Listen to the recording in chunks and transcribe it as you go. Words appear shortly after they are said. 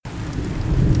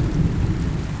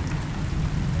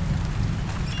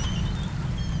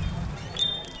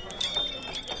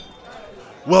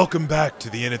Welcome back to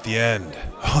the Inn at the End.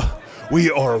 We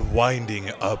are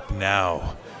winding up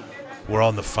now. We're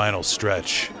on the final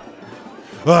stretch.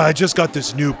 I just got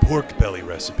this new pork belly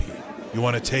recipe. You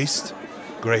want a taste?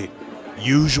 Great.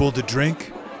 Usual to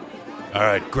drink? All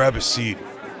right, grab a seat.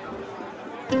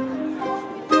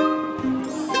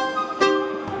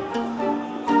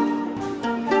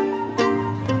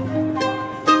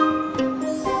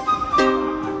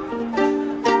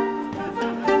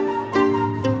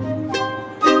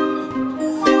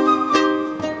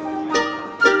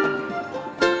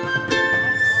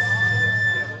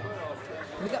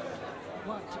 Here we go.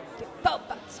 1, 2, 3, 4,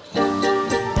 5, 6.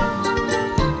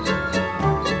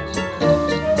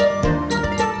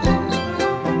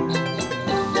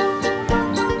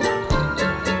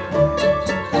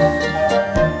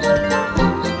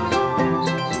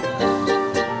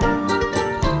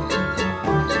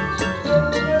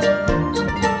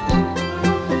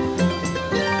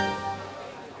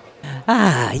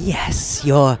 Ah, yes,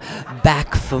 you're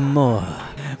back for more.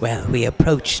 Well, we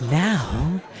approach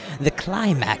now the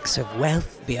climax of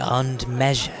Wealth Beyond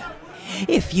Measure.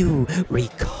 If you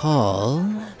recall,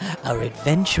 our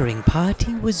adventuring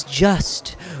party was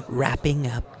just wrapping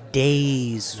up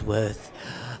days' worth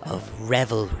of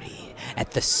revelry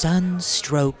at the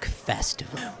Sunstroke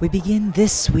Festival. We begin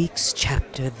this week's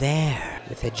chapter there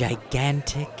with a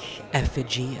gigantic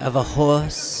effigy of a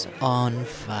horse on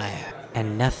fire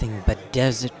and nothing but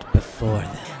desert before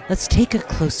them. Let's take a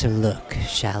closer look,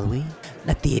 shall we?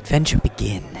 Let the adventure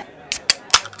begin.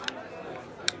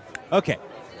 Okay,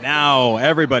 now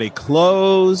everybody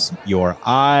close your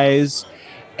eyes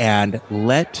and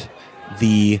let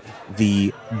the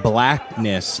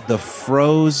blackness, the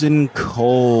frozen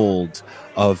cold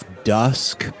of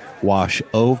dusk wash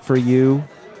over you.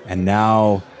 And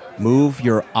now move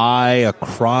your eye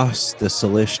across the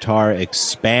Salishtar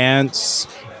expanse.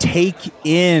 Take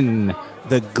in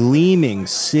the gleaming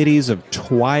cities of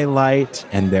twilight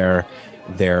and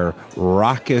their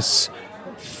raucous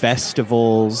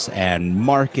festivals and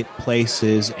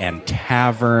marketplaces and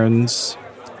taverns,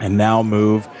 and now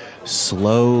move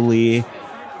slowly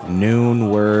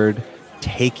noonward,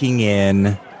 taking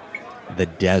in the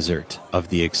desert of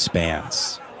the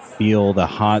expanse. Feel the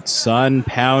hot sun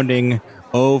pounding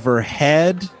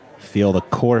overhead. Feel the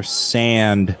coarse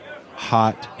sand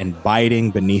hot and biting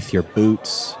beneath your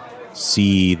boots.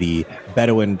 See the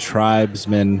Bedouin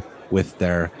tribesmen with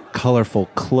their colorful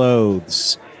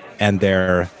clothes and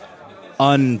their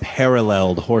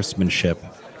unparalleled horsemanship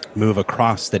move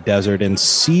across the desert, and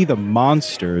see the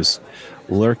monsters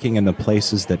lurking in the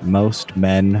places that most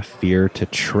men fear to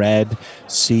tread.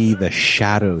 See the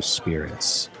shadow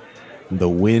spirits, the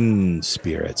wind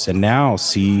spirits, and now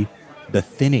see the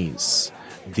thinnies,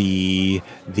 the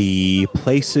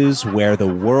places where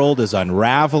the world is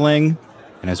unraveling.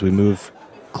 And as we move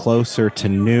closer to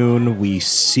noon, we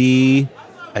see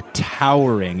a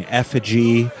towering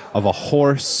effigy of a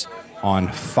horse on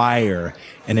fire,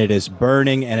 and it is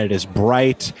burning, and it is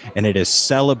bright, and it is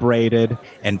celebrated,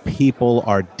 and people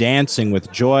are dancing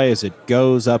with joy as it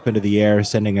goes up into the air,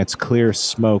 sending its clear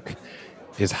smoke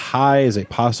as high as it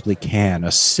possibly can,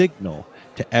 a signal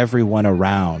to everyone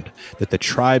around that the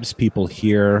tribespeople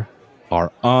here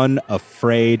are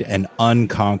unafraid and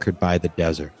unconquered by the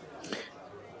desert.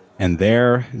 And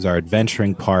there is our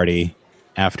adventuring party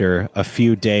after a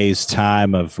few days'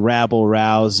 time of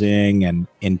rabble-rousing and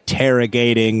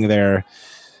interrogating their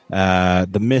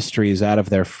the mysteries out of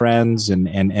their friends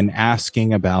and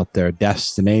asking about their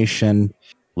destination.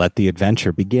 Let the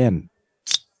adventure begin.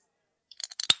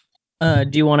 Do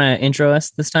you want to intro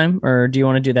us this time, or do you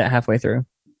want to do that halfway through?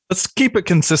 Let's keep it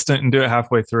consistent and do it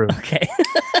halfway through. Okay.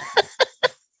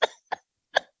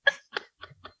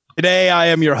 Today, I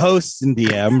am your host and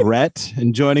DM, Rhett,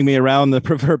 and joining me around the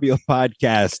proverbial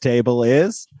podcast table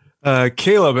is...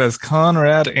 Caleb as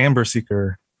Conrad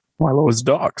Amberseeker. Milo is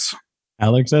Docs.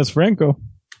 Alex S. Franco.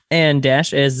 And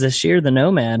Dash is Zashir the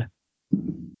Nomad.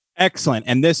 Excellent.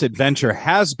 And this adventure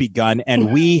has begun,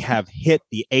 and we have hit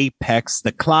the apex,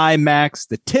 the climax,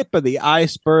 the tip of the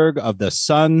iceberg of the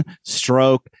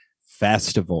Sunstroke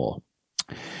Festival.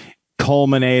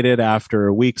 Culminated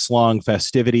after weeks-long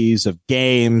festivities of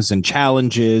games and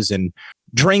challenges and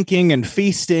drinking and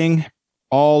feasting,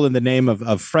 all in the name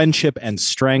of friendship and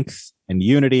strength and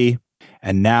unity.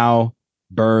 And now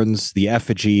burns the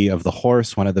effigy of the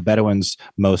horse, one of the Bedouins'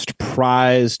 most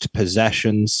prized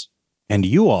possessions. And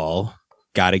you all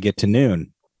got to get to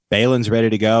noon. Balin's ready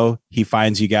to go. He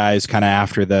finds you guys kind of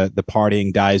after the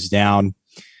partying dies down,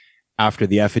 after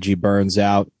the effigy burns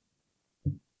out.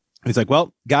 He's like,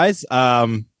 well, guys,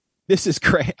 this is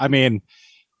great. I mean,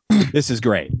 this is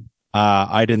great.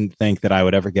 I didn't think that I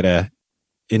would ever get to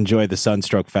enjoy the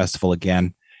Sunstroke Festival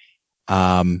again.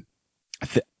 We're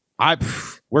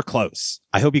close.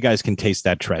 I hope you guys can taste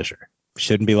that treasure.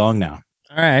 Shouldn't be long now.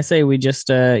 All right, I say we just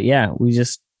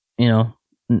don't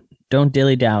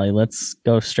dilly dally. Let's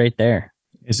go straight there.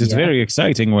 This is very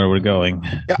exciting where we're going.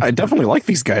 Yeah, I definitely like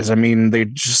these guys. I mean, they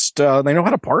just they know how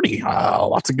to party.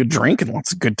 Lots of good drink and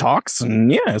lots of good talks,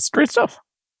 and yeah, it's great stuff.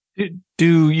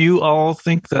 Do you all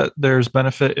think that there's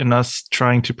benefit in us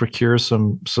trying to procure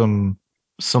some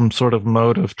sort of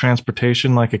mode of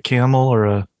transportation, like a camel or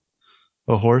a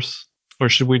horse, or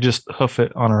should we just hoof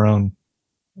it on our own?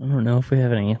 I don't know if we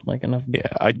have any enough. Yeah,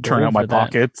 I turn gold out my for that.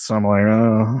 pockets. I'm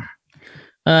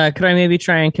like, Could I maybe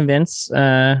try and convince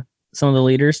some of the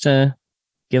leaders to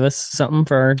give us something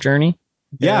for our journey?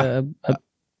 Yeah. A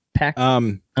pack. I I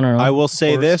don't know. will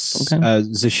say horse, this: some kind?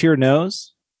 Zashir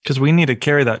knows. Because we need to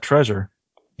carry that treasure.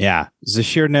 Yeah,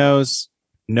 Zashir knows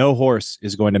no horse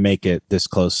is going to make it this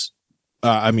close.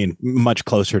 Much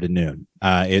closer to noon.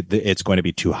 It's going to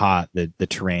be too hot. The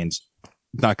terrain's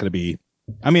not going to be.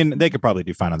 I mean, they could probably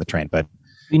do fine on the train, but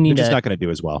We they're need just a not going to do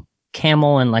as well.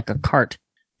 camel and a cart.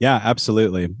 Yeah,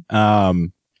 absolutely.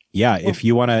 If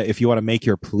you want to make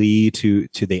your plea to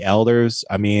the elders,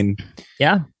 I mean,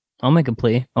 Yeah, I'll make a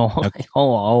plea. Okay.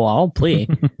 I'll plea.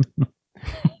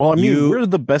 well, I mean, we're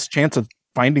the best chance of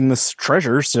finding this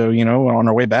treasure. So, on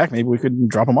our way back, maybe we could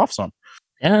drop them off some.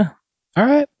 Yeah. all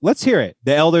right, let's hear it.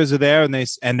 The elders are there,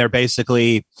 and they're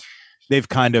basically they've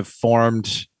kind of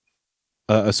formed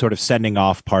a sort of sending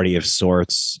off party of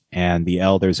sorts, and the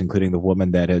elders, including the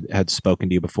woman that had spoken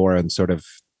to you before and sort of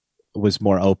was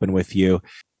more open with you,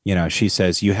 she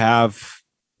says you have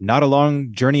not a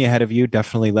long journey ahead of you,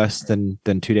 definitely less than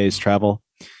 2 days travel.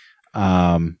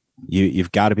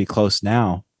 You've got to be close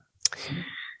now.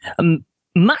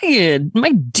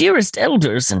 My dearest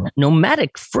elders and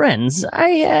nomadic friends,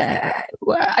 I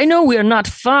know we are not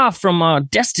far from our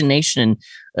destination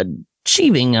and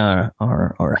achieving our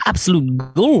absolute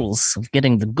goals of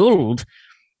getting the gold.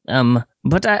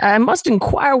 But I must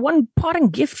inquire one parting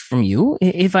gift from you,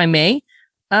 if I may.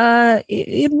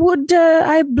 It would,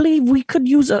 I believe, we could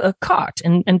use a cart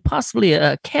and possibly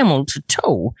a camel to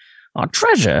tow our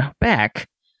treasure back.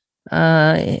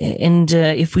 And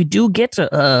if we do get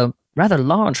a rather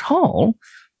large haul,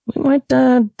 we might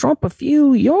drop a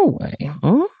few your way.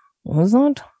 Huh? That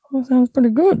sounds pretty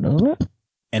good, doesn't it?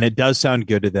 And it does sound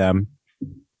good to them.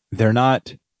 They're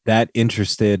not that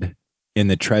interested in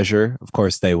the treasure. Of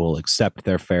course, they will accept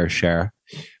their fair share.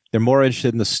 They're more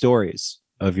interested in the stories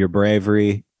of your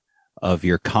bravery, of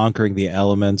your conquering the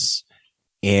elements.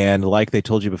 And like they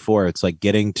told you before, it's like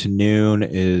getting to noon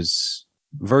is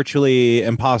virtually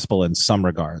impossible in some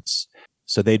regards.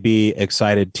 So they'd be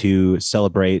excited to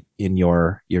celebrate in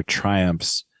your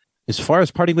triumphs. As far as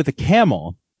parting with a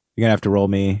camel, you're gonna have to roll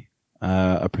me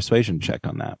a persuasion check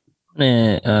on that.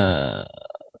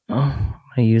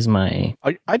 I use my.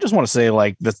 I just want to say,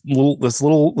 this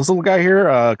little guy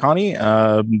here, Connie.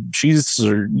 She's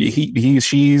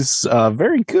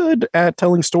very good at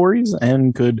telling stories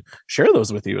and could share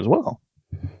those with you as well.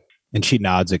 And she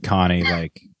nods at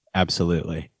Connie,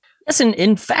 absolutely. Yes, and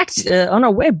in fact, on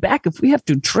our way back, if we have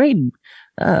to trade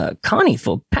Connie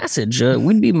for passage,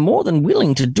 we'd be more than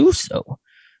willing to do so.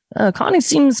 Connie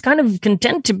seems kind of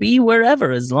content to be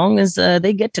wherever, as long as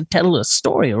they get to tell a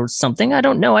story or something. I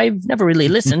don't know. I've never really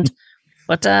listened,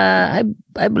 but I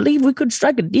believe we could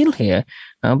strike a deal here.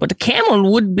 But a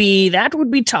camel would be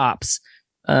tops.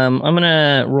 I'm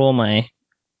gonna roll my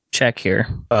check here.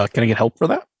 Can I get help for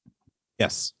that?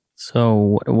 Yes.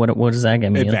 So what does that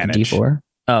get me? Advantage. D4.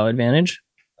 Oh, advantage.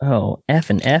 Oh, F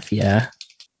and F, yeah.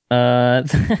 That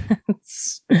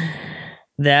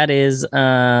is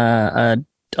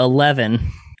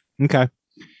 11. Okay.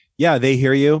 Yeah, they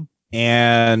hear you.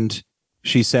 And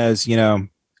she says,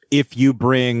 if you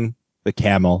bring the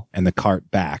camel and the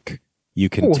cart back, you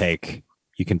can take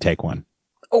one.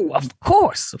 Oh, of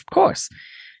course.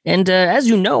 And as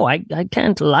you know, I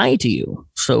can't lie to you.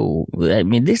 So, I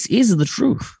mean, this is the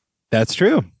truth. That's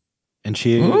true. And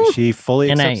she fully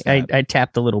accepts that. I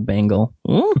tapped the little bangle.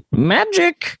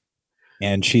 Magic.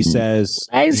 And she says,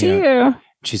 Eyes here.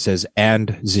 She says, and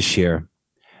Zashir,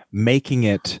 making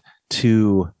it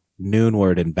to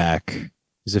Noonward and back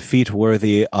is a feat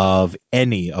worthy of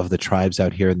any of the tribes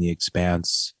out here in the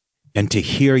expanse. And to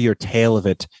hear your tale of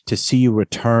it, to see you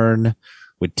return,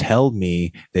 would tell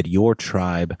me that your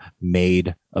tribe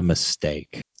made a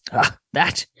mistake.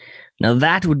 That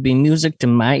would be music to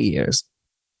my ears.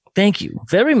 Thank you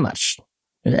very much,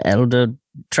 elder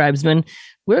tribesmen.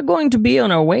 We're going to be on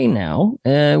our way now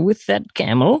with that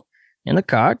camel and the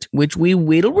cart, which we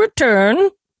will return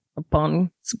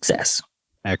upon success.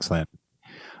 Excellent.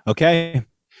 Okay.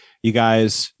 You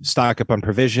guys stock up on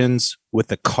provisions. With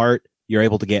the cart, you're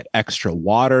able to get extra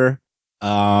water.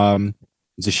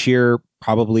 Zashir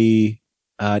probably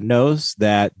knows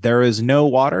that there is no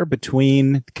water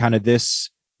between kind of this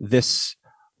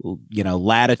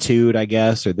latitude, I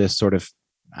guess, or this sort of,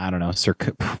 I don't know,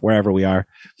 wherever we are.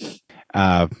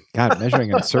 God,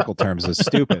 measuring in circle terms is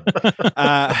stupid.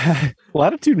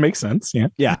 Latitude makes sense.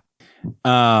 Yeah.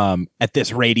 At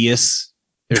this radius,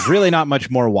 there's really not much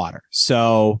more water.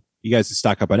 So you guys can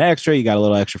stock up on extra. You got a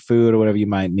little extra food or whatever you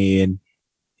might need, and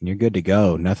you're good to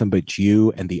go. Nothing but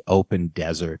you and the open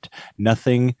desert.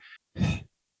 Nothing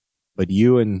but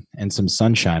you and some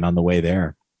sunshine on the way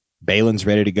there. Balin's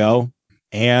ready to go.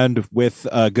 And with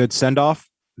a good send-off,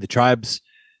 the tribes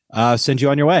send you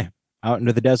on your way out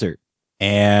into the desert.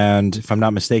 And if I'm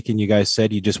not mistaken, you guys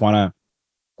said you just want to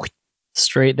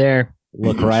Straight there.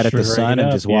 look right at the sun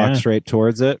and just walk straight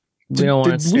towards it. We don't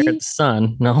want Did to stare we- at the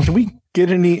sun. No. Do we get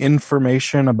any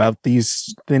information about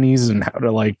these thinnies and how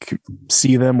to like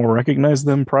see them or recognize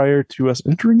them prior to us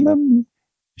entering them?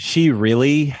 She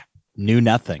really knew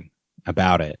nothing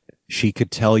about it. She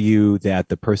could tell you that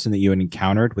the person that you had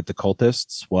encountered with the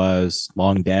cultists was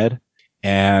long dead,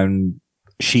 and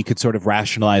she could sort of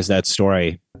rationalize that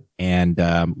story, and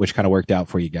which kind of worked out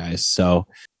for you guys. So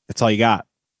that's all you got.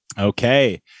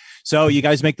 Okay. So you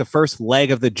guys make the first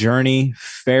leg of the journey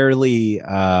fairly,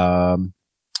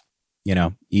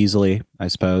 easily, I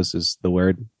suppose is the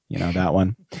word, that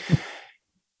one.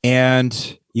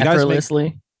 And you guys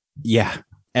Effortlessly.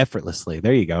 effortlessly.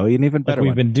 There you go. An even better Like we've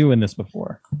one. been doing this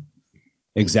before.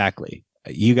 Exactly.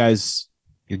 You guys,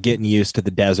 you're getting used to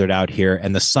the desert out here,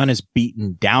 and the sun is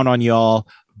beating down on y'all,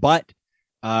 but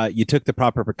you took the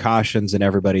proper precautions, and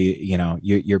everybody,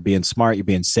 you're being smart, you're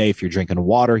being safe, you're drinking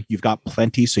water, you've got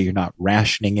plenty, so you're not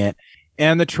rationing it.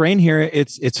 And the terrain here,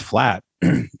 it's flat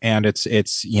and it's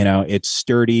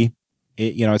sturdy.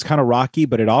 It's kind of rocky,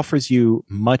 but it offers you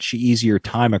much easier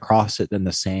time across it than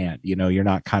the sand. You're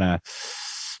not kind of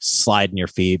sliding your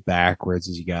feet backwards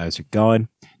as you guys are going.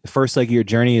 The first leg of your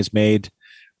journey is made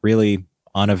really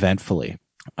uneventfully.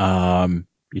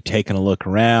 You're taking a look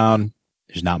around.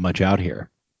 There's not much out here.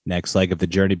 Next leg of the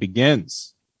journey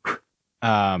begins.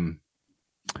 So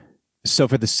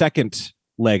for the second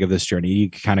leg of this journey, you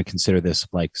can kind of consider this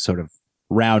like sort of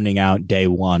rounding out day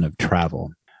one of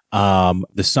travel.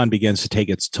 The sun begins to take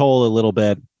its toll a little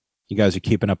bit. You guys are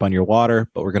keeping up on your water,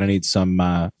 but we're going to need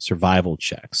some survival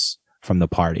checks from the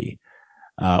party.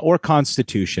 Or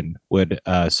constitution would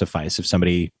suffice if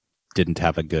somebody didn't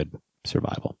have a good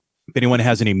survival. If anyone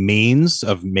has any means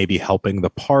of maybe helping the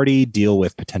party deal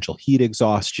with potential heat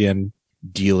exhaustion,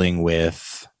 dealing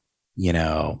with,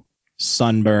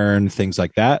 sunburn, things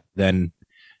like that, then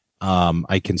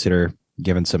I consider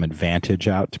giving some advantage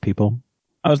out to people.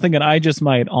 I was thinking I just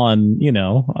might on,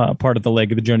 part of the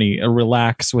leg of the journey,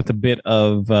 relax with a bit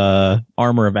of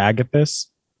armor of Agathis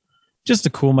just to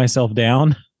cool myself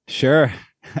down. Sure.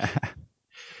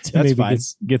 To That's maybe fine.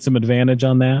 get some advantage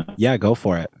on that. Yeah, go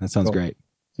for it. That sounds Cool. great.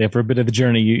 Yeah, for a bit of the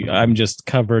journey, I'm just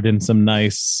covered in some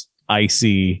nice,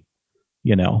 icy,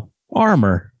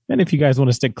 armor. And if you guys want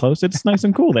to stick close, it's nice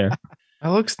and cool there. That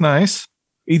looks nice.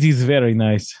 It is very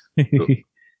nice.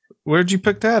 Where'd you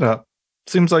pick that up?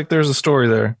 Seems like there's a story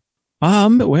there.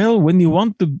 Well,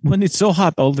 when it's so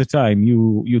hot all the time,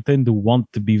 you tend to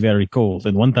want to be very cold.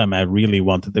 And one time I really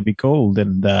wanted to be cold,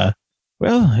 and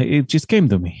it just came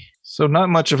to me. So not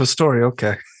much of a story.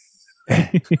 Okay.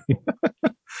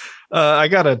 I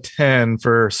got a 10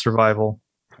 for survival.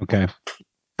 Okay.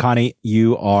 Connie,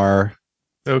 you are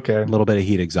Okay. a little bit of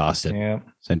heat exhausted. Yeah.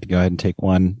 So go ahead and take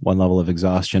one level of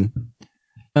exhaustion.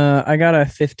 I got a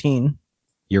 15.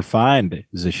 You're fine,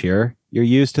 Zashir. You're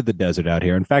used to the desert out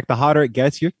here. In fact, the hotter it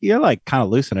gets, you're like kind of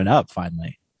loosening up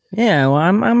finally. Yeah, well,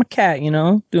 I'm a cat, doing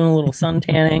a little sun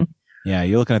tanning. Yeah,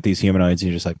 you're looking at these humanoids and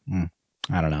you're just like,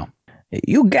 I don't know.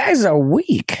 You guys are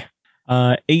weak.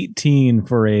 18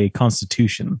 for a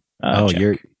constitution.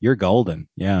 Check. You're golden.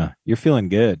 Yeah, you're feeling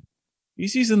good. You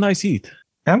see some nice heat.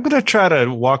 I'm going to try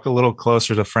to walk a little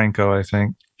closer to Franco, I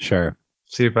think. Sure.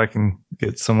 See if I can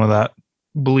get some of that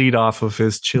bleed off of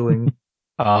his chilling.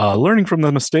 Learning from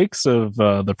the mistakes of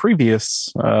the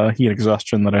previous heat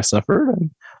exhaustion that I suffered, I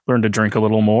learned to drink a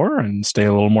little more and stay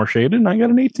a little more shaded, and I got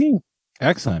an 18.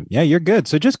 Excellent. Yeah, you're good.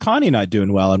 So just Connie not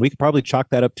doing well, and we could probably chalk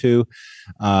that up to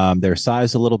their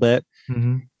size a little bit.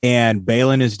 Mm-hmm. And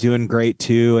Balin is doing great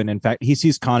too. And in fact, he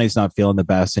sees Connie's not feeling the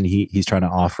best, and he's trying to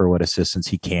offer what assistance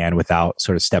he can without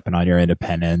sort of stepping on your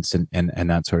independence and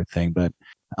that sort of thing. But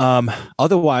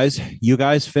otherwise, you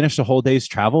guys finished a whole day's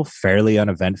travel fairly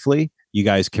uneventfully. You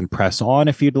guys can press on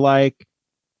if you'd like,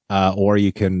 or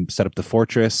you can set up the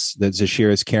fortress that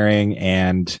Zashir is carrying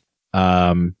and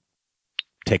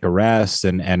take a rest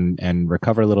and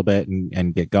recover a little bit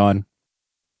and get going.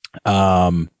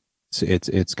 So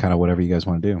it's kind of whatever you guys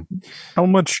want to do. How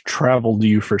much travel do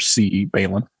you foresee,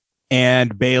 Balin?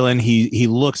 And Balin, he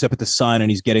looks up at the sun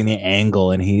and he's getting the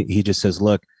angle and he just says,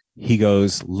 look, he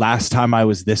goes, last time I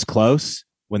was this close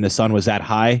when the sun was that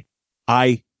high,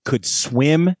 I could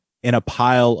swim in a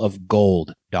pile of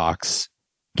gold, Docs.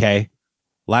 Okay.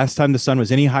 Last time the sun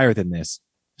was any higher than this,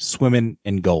 swimming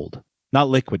in gold, not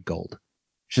liquid gold,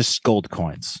 just gold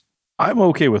coins. I'm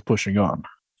okay with pushing on.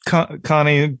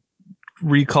 Connie,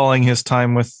 recalling his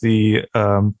time with the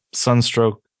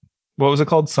Sunstroke, what was it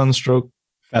called? Sunstroke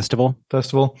Festival.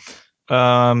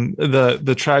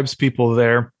 The tribes people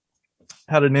there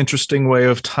had an interesting way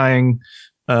of tying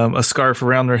a scarf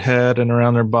around their head and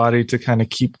around their body to kind of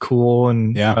keep cool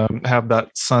and have that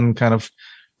sun kind of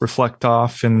reflect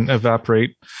off and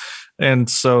evaporate. And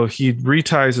so he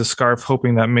reties his scarf,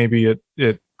 hoping that maybe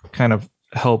it kind of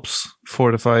helps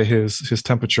fortify his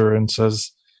temperature, and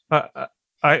says,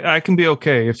 I can be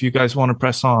okay if you guys want to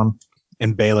press on.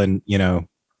 And Balin,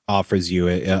 offers you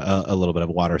a little bit of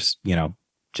water,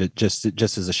 just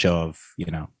as a show of,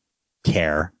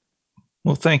 care.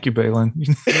 Well, thank you, Balin.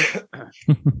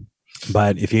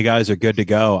 But if you guys are good to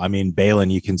go, I mean,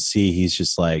 Balin, you can see he's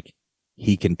just like,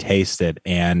 he can taste it.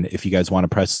 And if you guys want to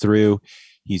press through,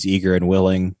 he's eager and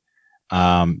willing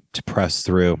to press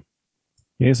through.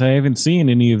 Yes, I haven't seen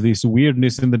any of this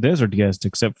weirdness in the desert yet,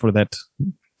 except for that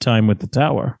time with the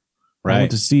tower. Right. I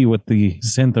want to see what the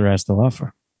center has to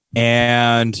offer.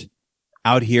 And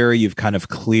out here, you've kind of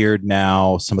cleared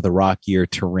now some of the rockier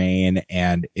terrain,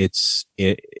 and it's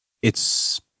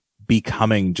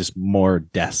becoming just more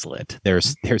desolate.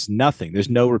 There's nothing. There's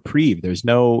no reprieve. There's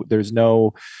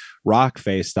no rock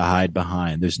face to hide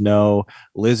behind. There's no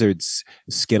lizards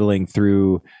skittling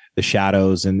through the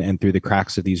shadows and through the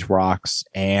cracks of these rocks,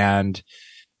 and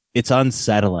it's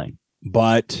unsettling.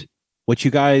 But what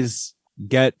you guys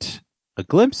get a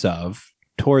glimpse of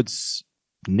towards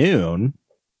noon,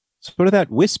 sort of that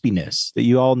wispiness that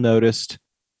you all noticed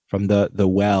from the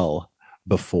well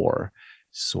before,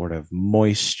 sort of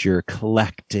moisture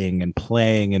collecting and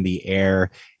playing in the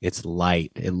air. It's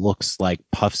light. It looks like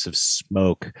puffs of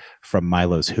smoke from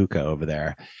Milo's hookah over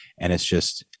there, and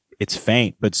it's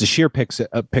faint. But Zashir picks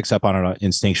up on it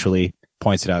instinctually,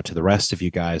 points it out to the rest of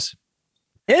you guys.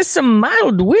 There's some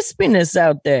mild wispiness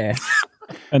out there.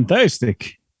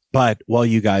 Fantastic. But while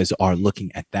you guys are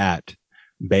looking at that,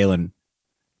 Balin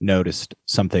noticed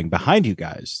something behind you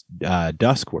guys,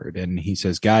 duskward, and he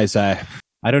says, guys, I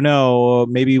don't know,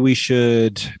 maybe we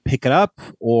should pick it up,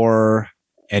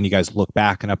 and you guys look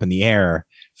back and up in the air,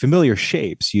 familiar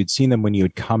shapes. You'd seen them when you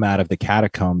had come out of the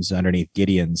catacombs underneath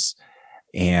Gideon's,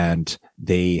 and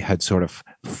they had sort of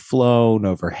flown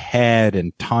overhead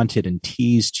and taunted and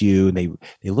teased you. And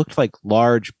they looked like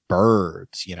large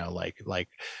birds, like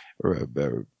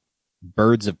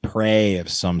birds of prey of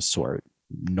some sort,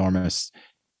 enormous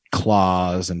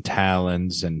claws and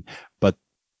talons, but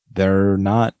they're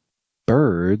not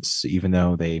birds, even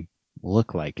though they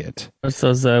look like it. It's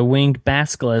those winged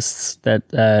basilisks that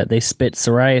they spit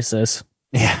psoriasis.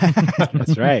 Yeah,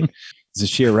 that's right.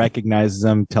 Zashir recognizes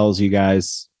them, tells you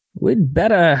guys, we'd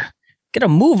better get a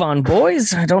move on,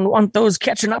 boys. I don't want those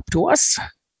catching up to us.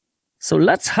 So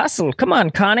let's hustle. Come on,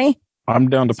 Connie. I'm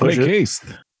down to push it. Case.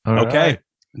 Okay,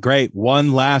 great.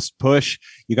 One last push.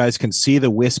 You guys can see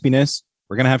the wispiness.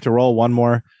 We're going to have to roll one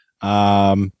more.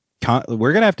 We're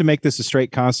going to have to make this a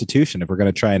straight constitution if we're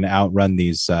going to try and outrun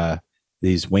these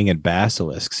winged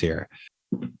basilisks here.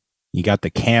 You got the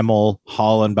camel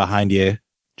hauling behind you,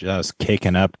 just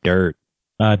kicking up dirt.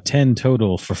 10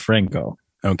 total for Franco.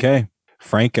 Okay.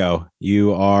 Franco,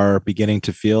 you are beginning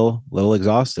to feel a little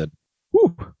exhausted.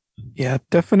 Whew. Yeah,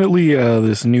 definitely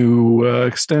this new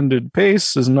extended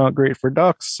pace is not great for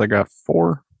Docs. I got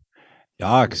 4.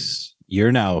 Docs,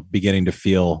 you're now beginning to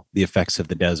feel the effects of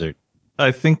the desert.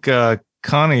 I think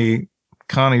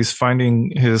Connie's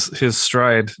finding his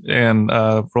stride and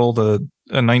rolled a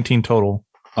 19 total.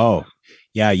 Oh,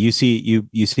 yeah. You see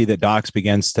that Docs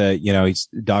begins to,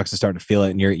 Docs is starting to feel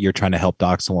it, and you're trying to help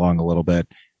Docs along a little bit.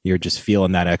 You're just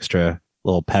feeling that extra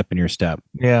little pep in your step.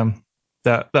 Yeah.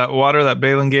 That water that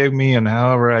Balin gave me and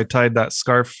however I tied that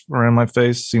scarf around my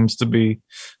face seems to be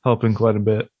helping quite a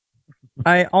bit.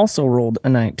 I also rolled a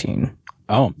 19.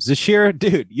 Oh, Zashir,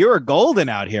 dude, you're golden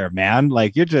out here, man.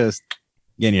 Like you're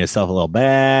Getting yourself a little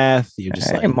bath. You're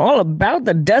just like, I'm all about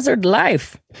the desert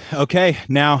life. okay,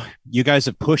 now you guys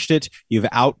have pushed it. You've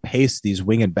outpaced these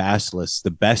winged basilisks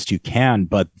the best you can,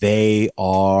 but they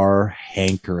are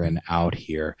hankering out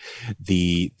here.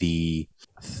 The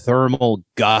thermal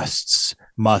gusts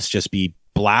must just be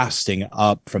blasting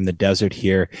up from the desert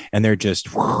here, and they're just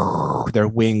their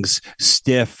wings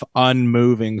stiff,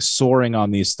 unmoving, soaring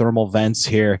on these thermal vents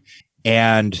here.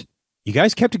 And you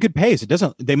guys kept a good pace.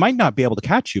 They might not be able to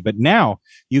catch you, but now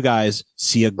you guys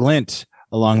see a glint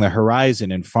along the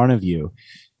horizon in front of you.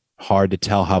 Hard to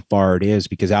tell how far it is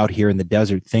because out here in the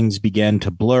desert, things begin to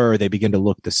blur. They begin to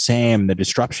look the same. The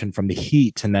disruption from the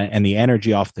heat and the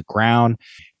energy off the ground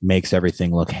makes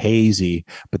everything look hazy,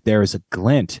 but there is a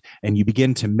glint, and you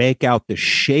begin to make out the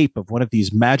shape of one of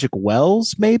these magic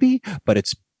wells, maybe, but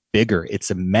it's bigger,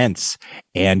 it's immense,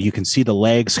 and you can see the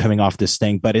legs coming off this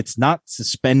thing, but it's not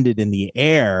suspended in the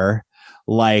air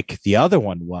like the other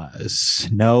one was.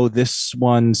 No, this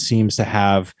one seems to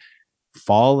have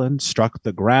fallen, struck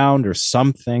the ground or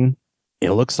something.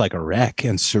 It looks like a wreck,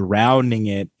 and surrounding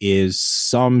it is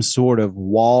some sort of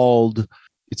wall.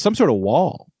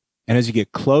 And as you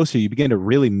get closer, you begin to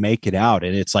really make it out.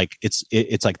 And it's like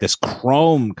this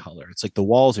chrome color. It's like the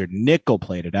walls are nickel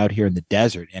plated out here in the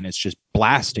desert, and it's just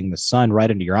blasting the sun right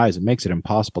into your eyes. It makes it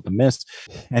impossible to miss.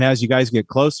 And as you guys get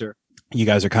closer, you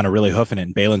guys are kind of really hoofing it.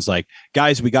 And Balin's like,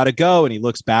 guys, we got to go. And he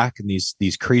looks back, and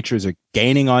these creatures are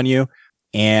gaining on you.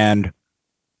 And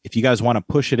if you guys want to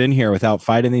push it in here without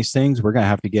fighting these things, we're going to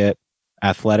have to get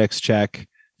athletics check,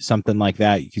 something like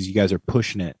that, because you guys are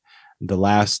pushing it. The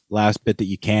last bit that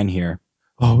you can here.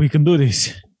 Oh, we can do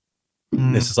this.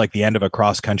 This is like the end of a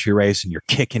cross country race, and you're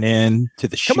kicking in to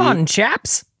the chute. Come on,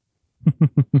 chaps.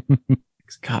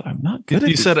 God, I'm not good at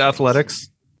You said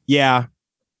athletics? Yeah.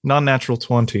 Non-natural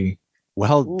 20.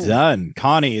 Well done.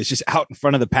 Connie is just out in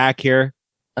front of the pack here.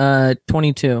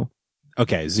 22.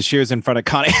 Okay, Zashir's in front of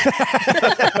Connie.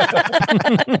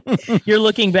 You're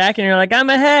looking back and you're like, I'm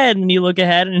ahead. And you look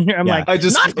ahead and I'm like,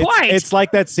 not quite. It's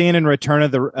like that scene in Return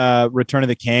of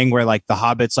the King where like the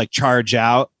hobbits like charge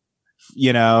out,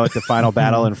 at the final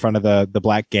battle in front of the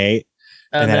Black Gate.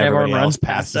 And then everyone runs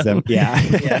past them. Yeah.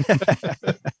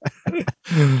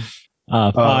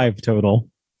 5 total.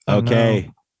 Okay. Oh,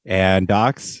 no. And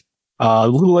Docs? A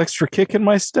little extra kick in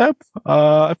my step.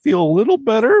 I feel a little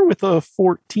better with a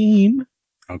 14.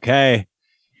 Okay.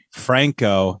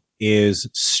 Franco is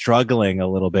struggling a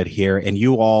little bit here, and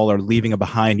you all are leaving it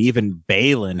behind. Even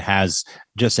Balin has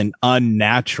just an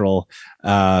unnatural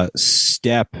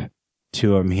step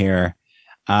to him here.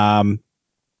 But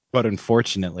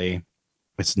unfortunately,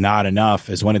 it's not enough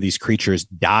as one of these creatures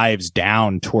dives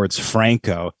down towards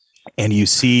Franco, and you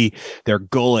see their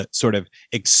gullet sort of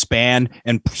expand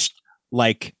and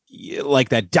like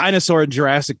that dinosaur in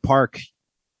Jurassic Park.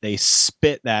 They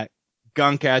spit that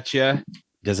gunk at you.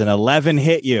 Does an 11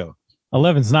 hit you?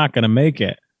 11's not going to make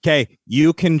it. Okay,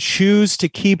 you can choose to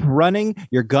keep running.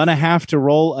 You're going to have to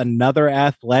roll another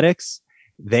athletics.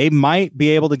 They might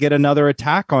be able to get another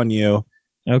attack on you.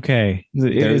 Okay.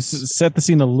 Set the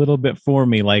scene a little bit for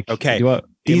me. Like, okay,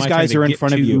 these guys are in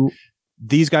front of you.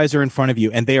 These guys are in front of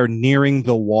you, and they are nearing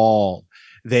the wall.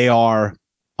 They are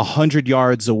 100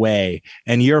 yards away,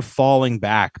 and you're falling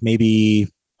back maybe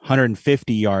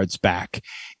 150 yards back.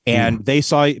 And they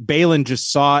saw, Balin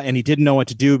just saw, and he didn't know what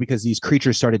to do because these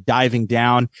creatures started diving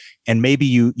down, and maybe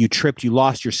you tripped, you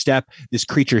lost your step. This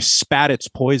creature spat its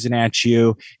poison at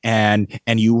you, and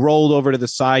you rolled over to the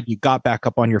side. You got back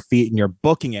up on your feet, and you're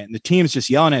booking it. And the team's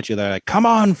just yelling at you. They're like, come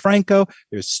on, Franco.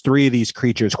 There's 3 of these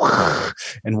creatures,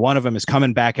 and one of them is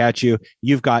coming back at you.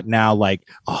 You've got now like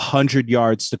 100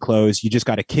 yards to close. You just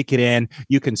got to kick it in.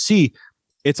 You can see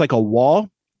it's like a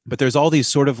wall, but there's all these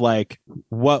sort of like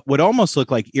what would almost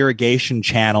look like irrigation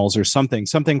channels or something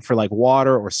for like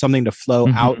water or something to flow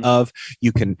out of.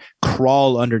 You can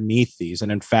crawl underneath these.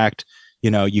 And in fact,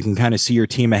 you can kind of see your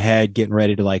team ahead getting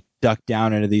ready to like duck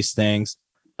down into these things.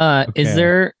 Is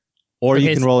there, or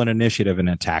you can roll an initiative and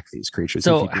attack these creatures.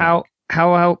 So how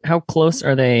close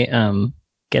are they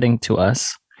getting to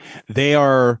us? They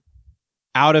are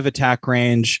out of attack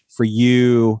range for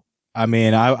you. I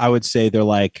mean, I would say they're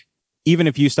like, even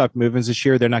if you stop moving this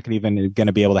year, they're not going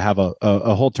to be able to have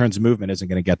a whole turn's movement isn't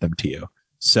going to get them to you.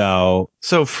 So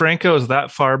Franco is that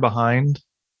far behind?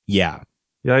 Yeah.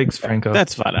 Yikes, Franco.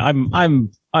 That's fine.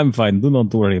 I'm fine. Do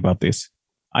not worry about this.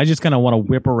 I just kind of want to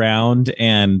whip around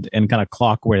and kind of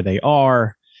clock where they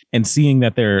are, and seeing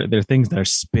that they're things that are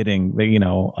spitting.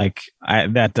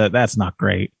 That's not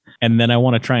great. And then I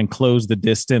want to try and close the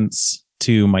distance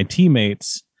to my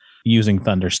teammates using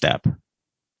Thunderstep.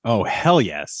 Oh, hell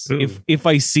yes. Ooh. If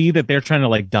I see that they're trying to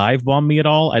like dive bomb me at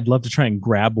all, I'd love to try and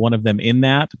grab one of them in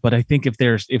that. But I think if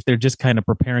they're just kind of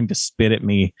preparing to spit at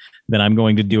me, then I'm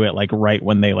going to do it like right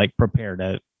when they like prepare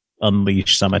to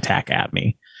unleash some attack at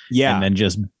me. Yeah. And then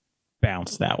just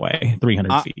bounce that way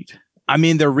 300 feet. I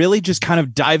mean, they're really just kind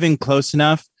of diving close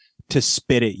enough to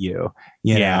spit at you,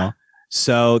 you know?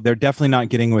 So they're definitely not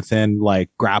getting within like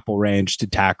grapple range, to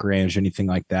attack range, anything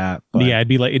like that. But Yeah,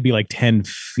 it'd be like 10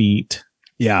 feet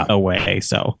yeah. away.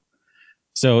 So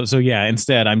yeah,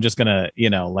 instead I'm just gonna,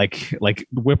 like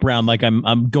whip around like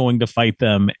I'm going to fight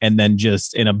them and then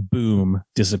just in a boom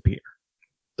disappear.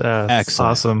 That's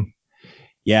Excellent. awesome.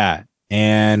 Yeah.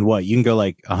 And what, you can go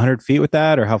like 100 feet with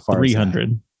that, or how far?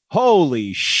 300.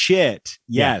 Holy shit.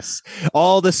 Yes.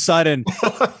 All of a sudden,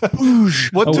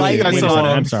 boosh, What Oh, took wait, you guys wait so a second.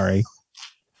 long? I'm sorry.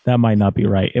 That might not be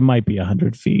right. It might be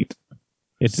 100 feet.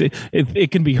 It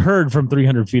can be heard from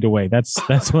 300 feet away. That's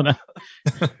what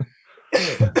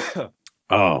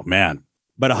oh man.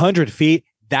 But 100 feet,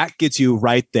 that gets you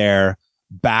right there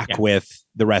back with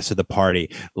the rest of the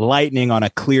party. Lightning on a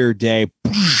clear day.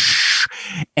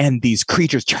 And these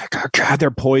creatures,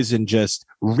 their poison just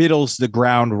riddles the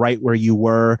ground right where you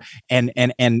were. And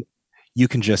you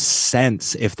can just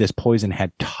sense if this poison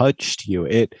had touched you.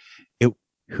 It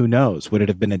who knows? Would it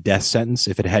have been a death sentence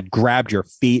if it had grabbed your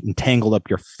feet and tangled up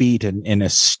your feet in a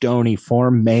stony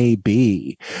form?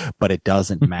 Maybe, but it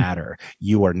doesn't matter.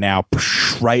 You are now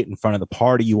right in front of the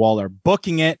party. You all are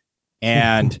booking it,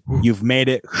 and you've made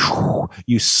it.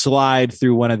 You slide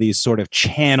through one of these sort of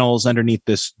channels underneath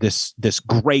this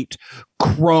great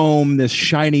chrome, this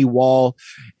shiny wall,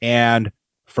 and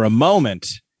for a moment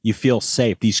you feel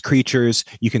safe. These creatures,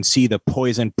 you can see the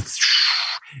poison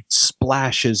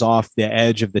splashes off the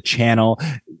edge of the channel,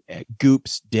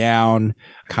 goops down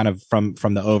kind of from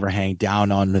the overhang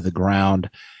down onto the ground.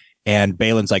 And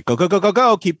Balin's like, go, go, go, go,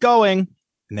 go, keep going.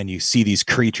 And then you see these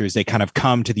creatures, they kind of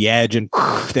come to the edge and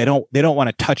they don't want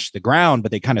to touch the ground,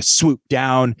 but they kind of swoop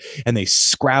down and they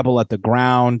scrabble at the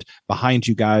ground behind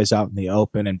you guys out in the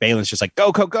open. And Balin's just like,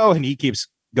 go, go, go. And he keeps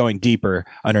going deeper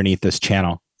underneath this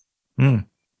channel.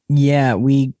 Yeah,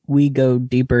 we go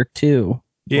deeper too.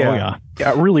 Yeah. Oh, yeah.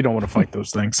 Yeah, I really don't want to fight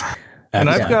those things. And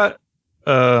I've got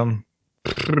oh,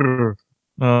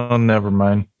 never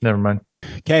mind.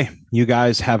 Okay, you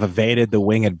guys have evaded the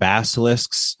winged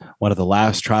basilisks, one of the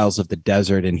last trials of the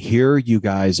desert, and here you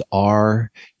guys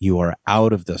are. You are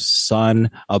out of the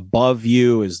sun. Above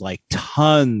you is like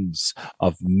tons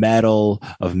of metal,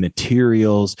 of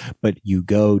materials, but you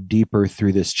go deeper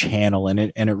through this channel, and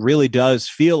it really does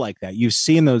feel like that. You've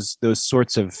seen those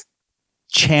sorts of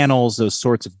channels, those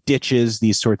sorts of ditches,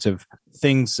 these sorts of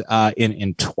things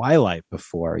in Twilight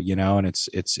before, and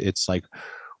it's like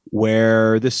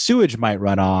where the sewage might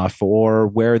run off, or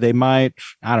where they might,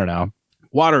 I don't know,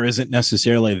 water isn't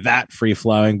necessarily that free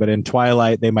flowing, but in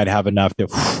Twilight they might have enough to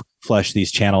flush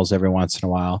these channels every once in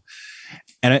a while,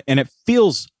 and it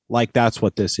feels like that's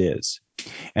what this is.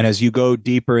 And as you go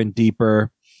deeper and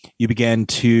deeper, you begin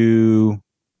to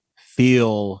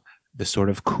feel the sort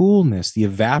of coolness, the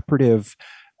evaporative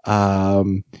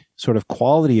sort of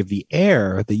quality of the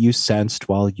air that you sensed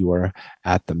while you were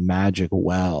at the magic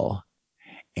well.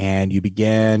 And you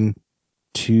begin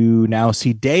to now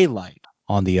see daylight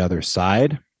on the other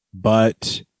side,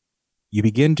 but you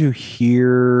begin to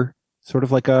hear sort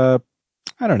of like a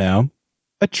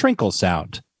trinkle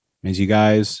sound as you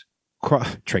guys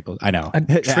trinkle. I know. A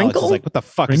Alex trinkle? is like, what the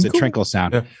fuck is a trinkle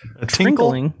sound? Yeah. A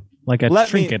tinkle? Trinkling Like a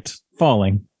trinket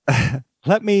falling.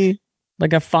 Let me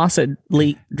like a faucet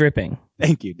leak dripping.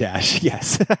 Thank you, Dash.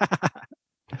 Yes.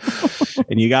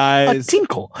 And you guys,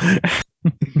 Tinkle.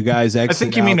 you guys exit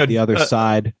think you mean out the other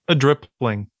side. A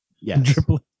drippling. Yes.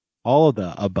 All of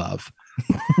the above.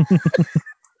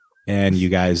 And you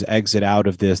guys exit out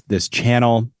of this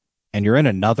channel, and you're in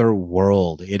another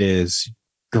world. It is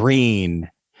green.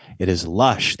 It is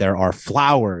lush. There are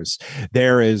flowers.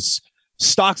 There is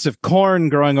stalks of corn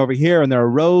growing over here, and there are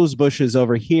rose bushes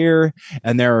over here,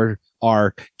 and there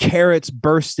are carrots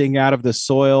bursting out of the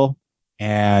soil.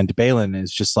 And Balin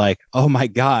is just like, oh my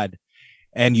God.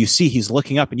 And you see he's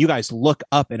looking up, and you guys look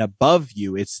up, and above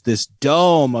you, it's this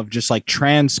dome of just like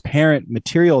transparent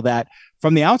material that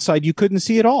from the outside you couldn't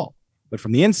see at all. But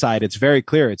from the inside, it's very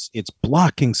clear. It's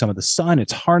blocking some of the sun.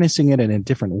 It's harnessing it in a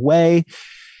different way.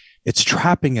 It's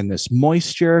trapping in this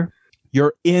moisture.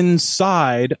 You're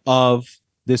inside of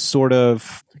this sort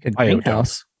of Like a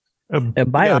greenhouse. A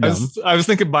biodome. Yeah, I was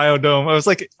thinking biodome. I was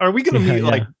like, are we going to meet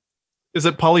like, is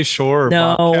it Polly Shore or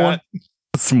No. Bobcat?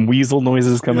 Some weasel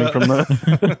noises coming from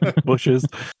the bushes.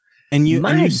 And you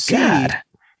My see, God.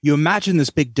 you imagine this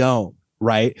big dome,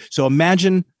 right? So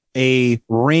imagine a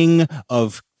ring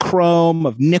of chrome,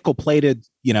 of nickel-plated,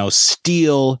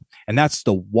 steel, and that's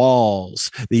the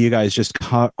walls that you guys just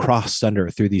crossed under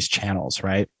through these channels,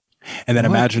 right? And then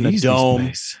imagine a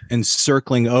dome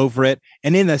encircling over it.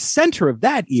 And in the center of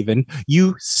that, even,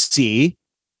 you see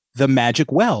the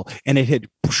magic well. And it had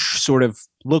sort of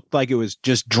looked like it was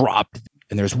just dropped.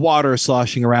 And there's water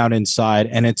sloshing around inside.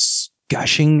 And it's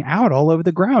gushing out all over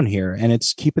the ground here. And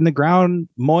it's keeping the ground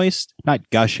moist. Not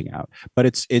gushing out, but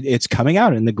it's coming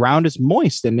out. And the ground is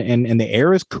moist and the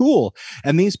air is cool.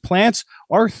 And these plants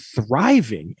are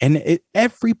thriving. And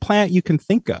every plant you can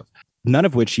think of, none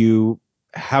of which you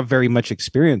have very much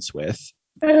experience with.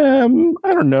 I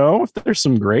don't know. If there's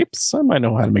some grapes, I might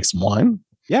know how to make some wine.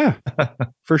 Yeah,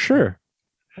 for sure.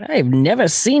 I've never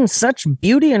seen such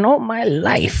beauty in all my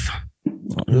life.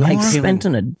 Life spent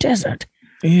in a desert.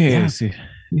 Yes,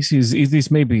 this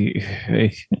is maybe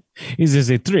this is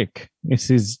a trick. This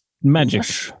is magic.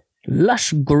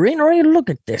 Lush greenery. Look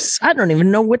at this. I don't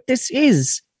even know what this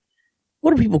is.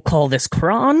 What do people call this?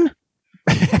 Cran?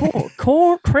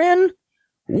 Cran?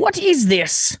 What is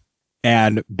this?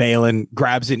 And Balin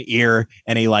grabs an ear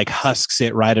and he husks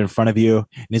it right in front of you.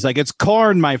 And he's like, it's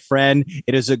corn, my friend.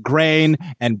 It is a grain.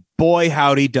 And boy,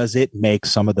 howdy, does it make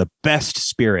some of the best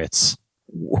spirits.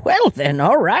 Well, then,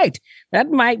 all right.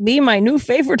 That might be my new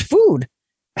favorite food.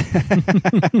 Is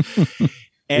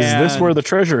this where the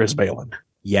treasure is, Balin?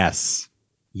 Yes.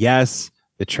 Yes,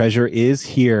 the treasure is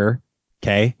here.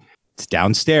 Okay. It's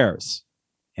downstairs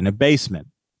in a basement.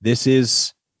 This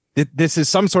is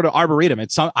some sort of arboretum.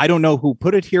 I don't know who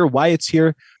put it here, why it's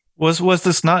here. Was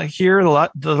this not here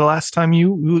the last time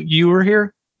you were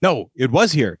here? No, it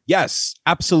was here. Yes,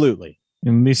 absolutely.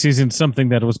 And this isn't something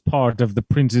that was part of the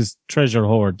prince's treasure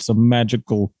hoard, some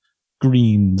magical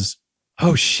greens.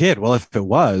 Oh, shit. Well, if it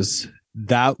was,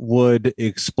 that would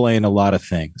explain a lot of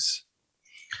things.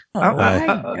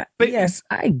 Yes,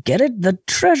 I get it. The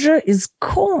treasure is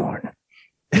corn.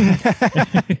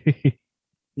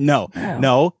 No,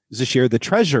 Zashir, the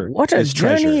treasure. What a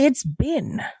journey treasure. it's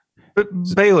been. But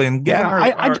Balin,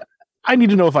 I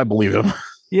need to know if I believe him.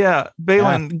 Yeah,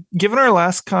 Balin, given our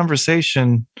last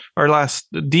conversation, our last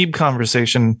deep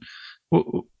conversation,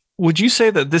 would you say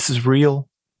that this is real?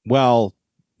 Well,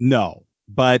 no,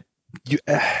 but it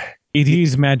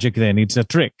is magic then. It's a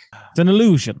trick. It's an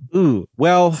illusion. Ooh,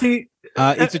 well,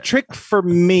 it's a trick for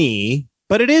me,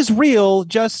 but it is real,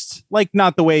 just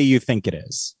not the way you think it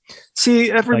is. See,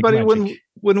 everybody,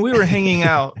 when we were hanging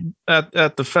out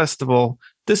at the festival,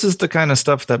 this is the kind of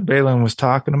stuff that Balin was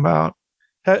talking about.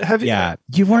 Yeah,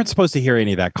 you weren't supposed to hear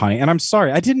any of that, Connie. And I'm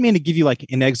sorry, I didn't mean to give you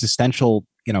an existential,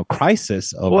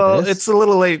 crisis over this. It's a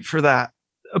little late for that.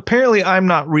 Apparently, I'm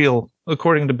not real,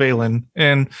 according to Balin.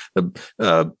 And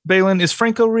Balin, is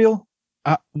Franco real?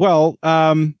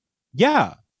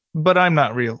 Yeah, but I'm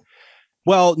not real.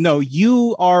 Well, no,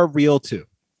 you are real too.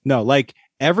 No,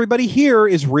 everybody here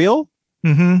is real,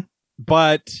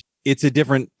 but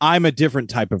I'm a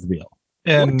different type of real.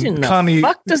 And what in Connie, the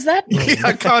fuck does that mean?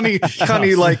 Yeah, Connie,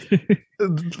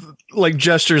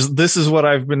 gestures. This is what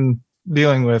I've been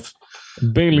dealing with.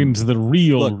 Balin's the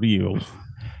real.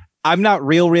 I'm not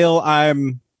real.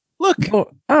 I'm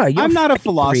not a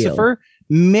philosopher.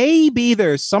 Real. Maybe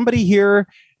there's somebody here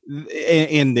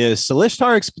in the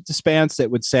Celestar expanse that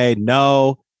would say,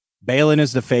 no, Balin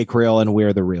is the fake real and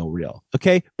we're the real.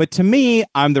 Okay. But to me,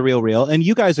 I'm the real and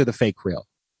you guys are the fake real.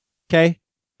 Okay.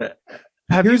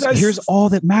 Here's all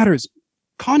that matters.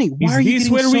 Connie, why are you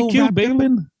getting where so we kill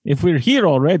Balin? If we're here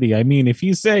already, I mean, if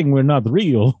he's saying we're not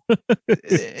real.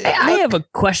 I have a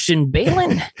question,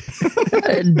 Balin.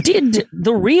 Did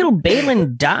the real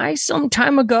Balin die some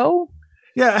time ago?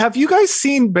 Yeah, have you guys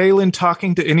seen Balin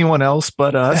talking to anyone else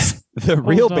but us? The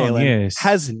real Balin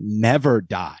has never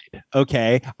died.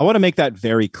 Okay, I want to make that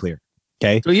very clear.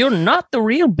 Okay, so you're not the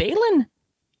real Balin?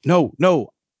 No,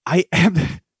 I am.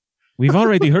 We've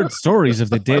already heard stories of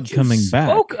the dead coming back.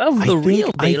 Spoke of the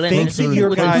real Balin. I think that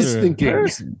your guys thinking.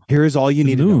 Here's all you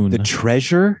need to know: the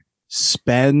treasure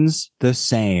spends the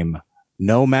same,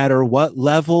 no matter what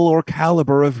level or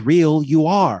caliber of real you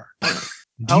are.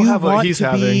 Do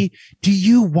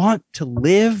you want to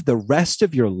live the rest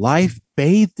of your life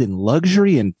bathed in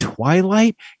luxury and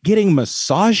twilight, getting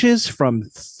massages from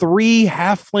 3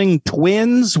 halfling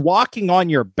twins walking on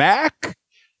your back?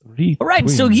 All right,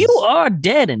 so you are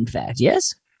dead, in fact,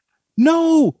 yes?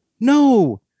 No.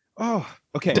 Oh,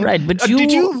 okay. Right, but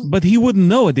But he wouldn't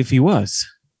know it if he was.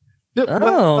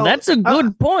 Oh, that's a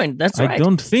good point. That's right. I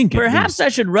don't think. Perhaps I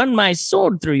should run my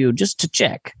sword through you just to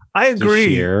check. I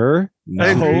agree.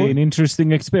 An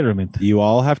interesting experiment. You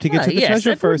all have to get to the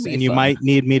treasure first, and you might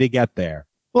need me to get there.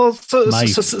 Well, so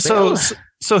Nice.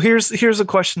 here's a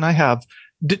question I have.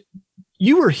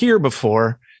 You were here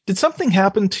before. Did something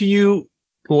happen to you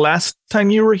last time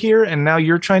you were here, and now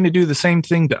you're trying to do the same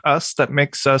thing to us that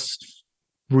makes us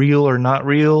real or not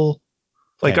real?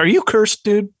 Like, Okay. are you cursed,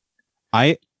 dude?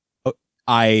 I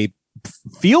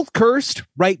feel cursed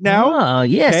right now. Oh,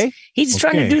 yes. Okay. He's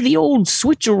trying to Okay. do the old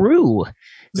switcheroo.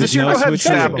 There's Sashiro no had switcheroo.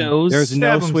 stab him. Goes. There's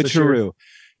no Stab him, switcheroo.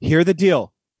 Hear the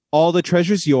deal. All the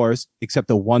treasure's yours except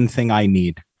the one thing I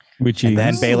need. Which And is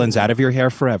then Balin's out of your hair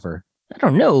forever. I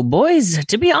don't know, boys.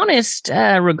 To be honest,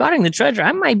 regarding the treasure,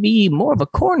 I might be more of a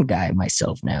corn guy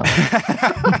myself now.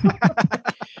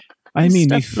 I This mean,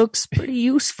 stuff if, looks pretty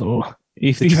useful.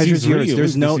 if the this treasure's is yours, real,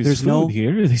 there's no- this is there's no- food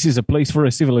here. This is a place for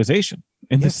a civilization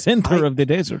in the Yes, center I- of the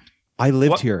desert. I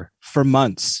lived What? here for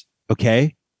months.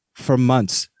 Okay. For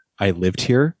months. I lived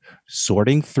here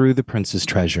sorting through the prince's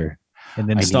treasure. And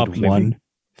then I stop need living. one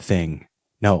thing.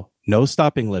 No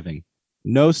stopping living.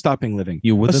 No stopping living.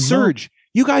 You A wouldn't know. surge.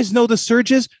 You guys know the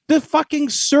surges? The fucking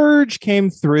surge came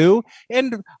through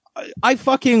and I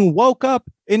fucking woke up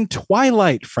in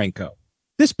twilight, Franco.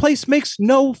 This place makes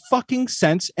no fucking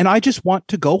sense and I just want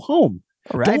to go home.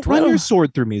 All right, Don't run well, your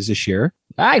sword through me, Zashir.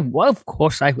 well, of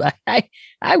course, I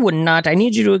would not. I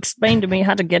need you to explain to me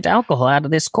how to get alcohol out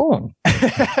of this corn.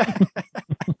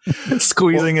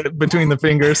 Squeezing it between the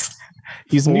fingers.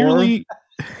 He's Four. nearly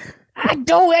I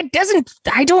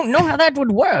don't know how that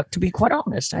would work, to be quite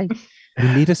honest. You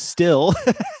need a still.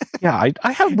 yeah.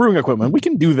 I have brewing equipment. We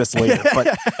can do this later,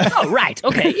 but Oh, right.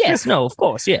 Okay. Yes. No, of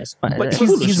course. Yes. but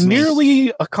Foolish he's of me.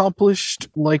 nearly accomplished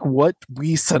like what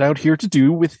we set out here to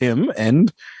do with him,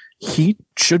 and he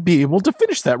should be able to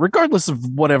finish that regardless of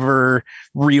whatever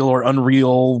real or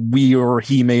unreal we or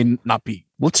he may not be.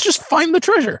 Let's just find the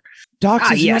treasure. Docs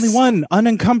Ah, is yes. the only one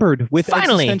unencumbered with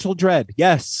Finally. existential dread.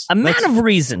 Yes. A man Let's- of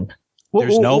reason.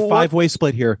 There's no What- five-way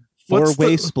split here. what's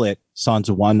Four-way the- split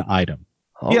sans one item.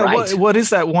 All yeah, right. what is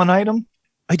that one item?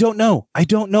 I don't know. I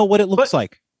don't know what it looks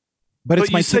like. But it's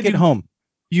but my you said ticket you- home.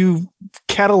 You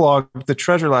cataloged the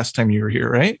treasure last time you were here,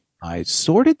 right? I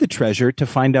sorted the treasure to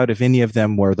find out if any of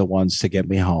them were the ones to get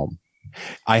me home.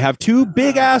 I have two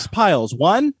big ass piles.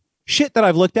 One, shit that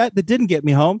I've looked at that didn't get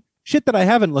me home. Shit that I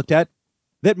haven't looked at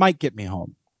that might get me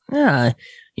home. Ah,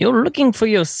 you're looking for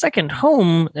your second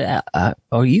home.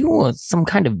 Are you some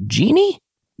kind of genie?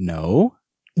 No.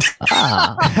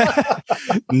 Ah,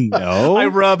 No. I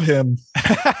rub him.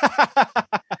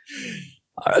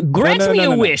 grant no, me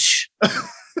no, a no. wish.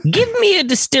 Give me a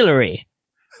distillery.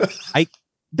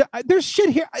 There's shit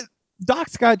here.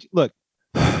 Doc's got, look.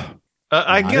 I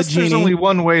Not a guess there's genie. only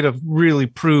one way to really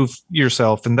prove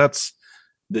yourself, and that's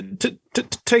to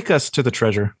take us to the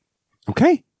treasure.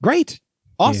 Okay, great.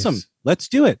 Awesome. Yes. Let's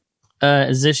do it.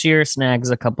 Zashir snags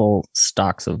a couple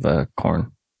stalks of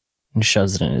corn and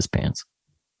shoves it in his pants.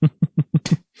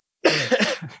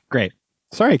 Great.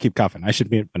 Sorry, I keep coughing. I should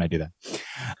mute when I do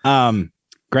that.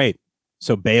 Great.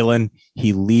 So Balin,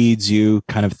 he leads you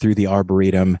kind of through the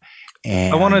arboretum,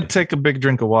 and I want to take a big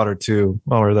drink of water too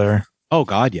while we're there. Oh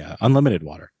God, yeah, unlimited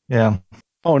water. Yeah.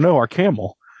 Oh no, our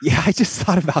camel. Yeah, I just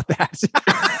thought about that.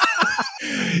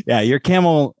 Yeah, your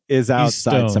camel is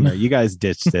outside stoned. somewhere. You guys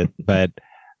ditched it, but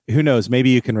who knows? Maybe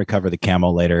you can recover the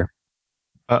camel later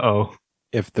Uh-oh.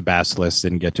 if the basilisk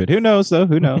didn't get to it. Who knows though?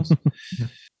 Who knows?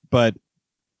 But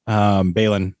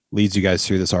Balin leads you guys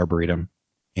through this arboretum,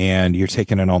 and you're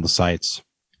taking in all the sights.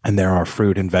 And there are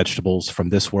fruit and vegetables from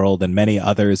this world and many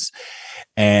others.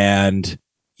 And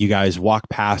you guys walk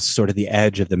past sort of the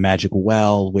edge of the magic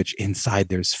well, which inside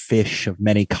there's fish of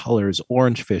many colors: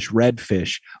 orange fish, red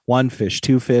fish, one fish,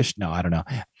 two fish. No, I don't know.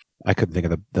 I couldn't think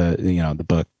of the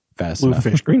book fast Blue enough.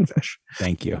 fish, green fish.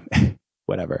 Thank you.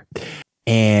 Whatever.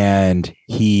 And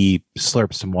he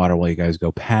slurps some water while you guys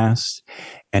go past,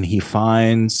 and he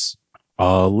finds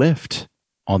a lift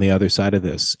on the other side of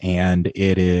this. And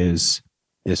it is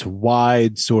this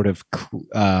wide sort of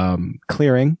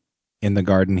clearing in the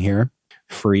garden here,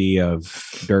 free of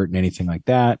dirt and anything like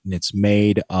that. And it's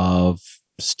made of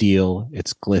steel.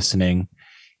 It's glistening.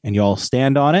 And you all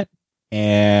stand on it,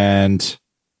 and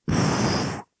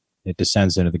it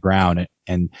descends into the ground,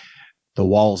 and the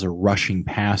walls are rushing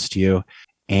past you.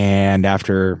 And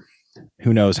after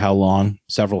who knows how long,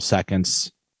 several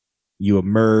seconds, you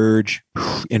emerge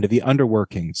into the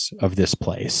underworkings of this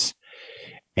place.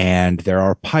 And there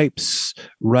are pipes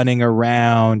running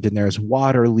around, and there's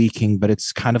water leaking, but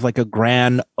it's kind of like a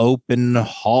grand open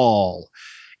hall.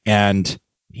 And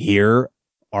here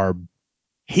are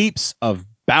heaps of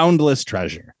boundless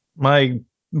treasure. My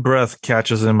breath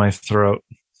catches in my throat.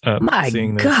 My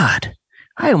Seeing this. God,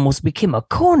 I almost became a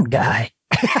corn guy.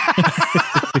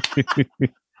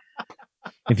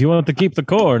 If you want to keep the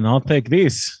corn, I'll take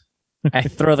this. I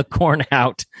throw the corn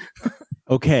out.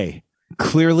 Okay.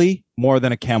 Clearly more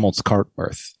than a camel's cart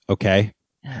worth. Okay.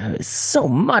 So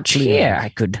much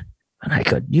here.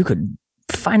 You could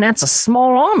finance a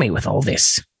small army with all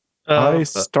this. I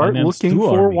start finance looking two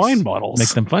for armies. wine bottles Make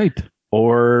them fight.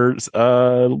 or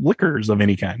liquors of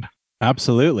any kind.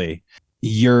 Absolutely.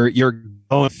 You're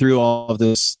going through all of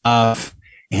this stuff,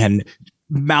 and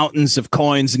mountains of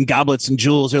coins and goblets and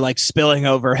jewels are like spilling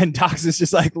over, and Dox is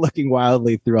just like looking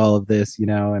wildly through all of this,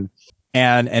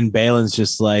 and Balin's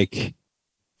just like,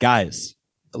 guys,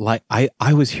 like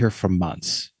I was here for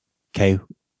months. Okay.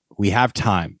 We have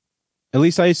time. At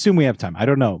least I assume we have time. I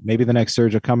don't know. Maybe the next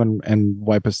surge will come and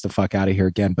wipe us the fuck out of here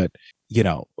again, but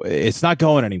it's not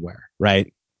going anywhere,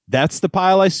 right? That's the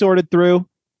pile I sorted through.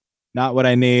 Not what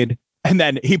I need. And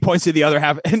then he points to the other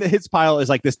half, and his pile is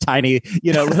like this tiny,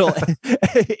 little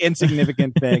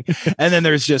insignificant thing. And then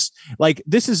there's just like,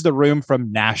 this is the room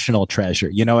from National Treasure.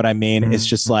 You know what I mean? Mm-hmm. It's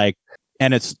just like,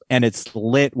 and it's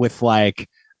lit with like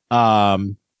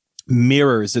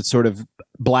mirrors that sort of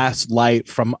blast light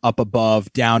from up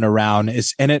above down around.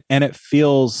 And it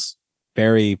feels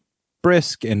very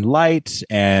brisk and light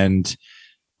and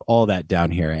all that down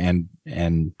here.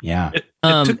 And yeah.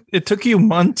 It took you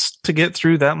months to get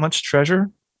through that much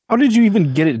treasure. How did you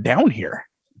even get it down here?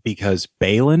 Because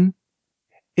Balin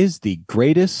is the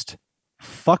greatest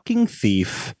fucking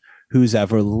thief who's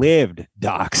ever lived,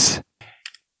 Dox.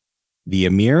 The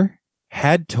Emir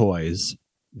had toys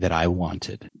that I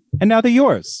wanted, and now they're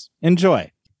yours.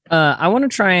 Enjoy. I want to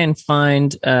try and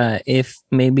find if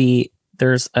maybe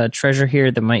there's a treasure here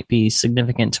that might be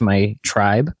significant to my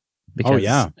tribe. Because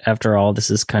after all, this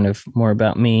is kind of more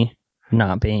about me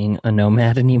not being a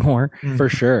nomad anymore. For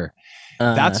sure.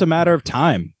 That's a matter of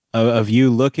time of you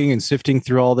looking and sifting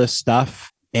through all this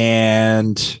stuff.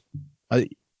 And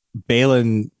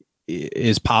Balin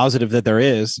is positive that there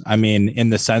is. I mean, in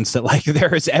the sense that like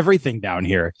there is everything down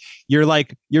here. You're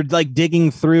like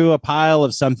digging through a pile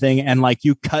of something, and like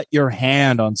you cut your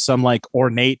hand on some like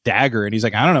ornate dagger, and he's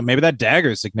like, I don't know, maybe that dagger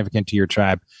is significant to your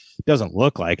tribe. It doesn't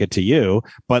look like it to you,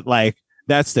 but like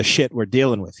that's the shit we're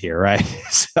dealing with here, right?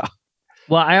 So.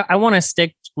 Well, I want to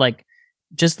stick like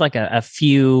just like a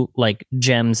few like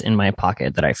gems in my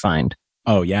pocket that I find.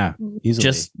 Oh yeah,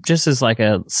 easily. Just as like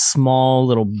a small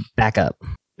little backup.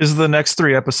 Is the next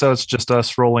 3 episodes just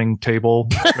us rolling treasure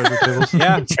tables?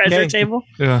 Yeah, treasure table.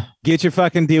 Yeah, get your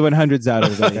fucking D100s out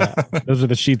of there. Yeah. Those are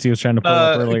the sheets he was trying to pull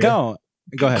up earlier. Go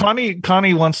ahead.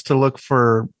 Connie wants to look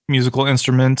for musical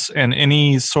instruments and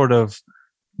any sort of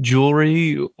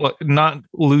jewelry, not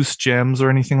loose gems or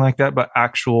anything like that, but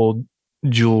actual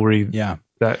jewelry. Yeah,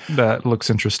 that looks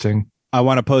interesting. I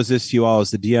want to pose this to you all as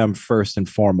the DM first and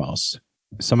foremost.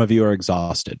 Some of you are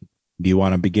exhausted. Do you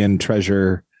want to begin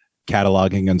treasure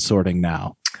cataloging and sorting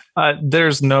now?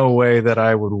 There's no way that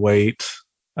I would wait.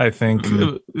 I think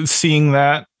seeing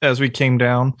that as we came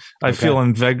down, I feel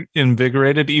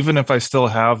invigorated, even if I still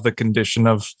have the condition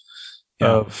of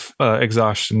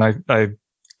exhaustion. I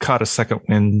caught a second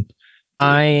wind,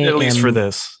 at least for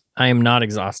this. I am not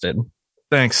exhausted.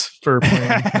 Thanks for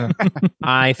playing.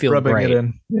 I feel rubbing great. It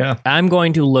in. Yeah, I'm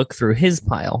going to look through his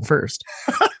pile first.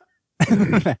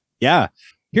 Yeah.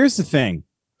 Here's the thing.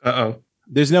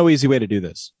 There's no easy way to do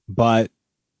this, but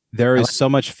there is so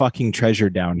much fucking treasure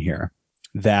down here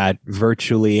that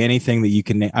virtually anything that you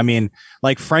can, I mean,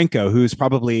 like Franco, who's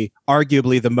probably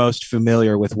arguably the most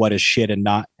familiar with what is shit and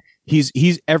not,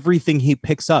 he's everything he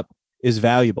picks up is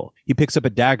valuable. He picks up a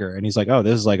dagger and he's like, oh,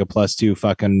 this is like a +2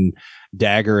 fucking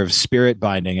dagger of spirit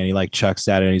binding. And he like chucks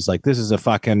that and he's like, this is a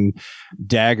fucking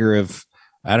dagger of,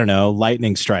 I don't know,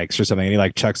 lightning strikes or something. And he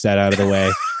like chucks that out of the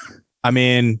way. I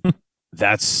mean,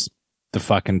 that's the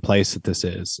fucking place that this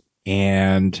is.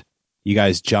 And you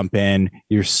guys jump in,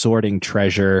 you're sorting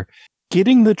treasure.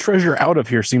 Getting the treasure out of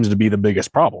here seems to be the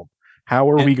biggest problem.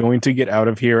 How are we going to get out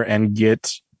of here and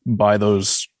get by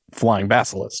those flying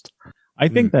basilisk? I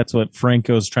think that's what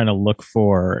Franco's trying to look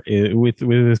for with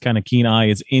his kind of keen eye,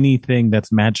 is anything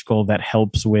that's magical that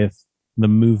helps with the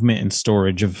movement and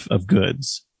storage of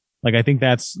goods. Like, I think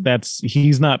that's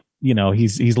he's not,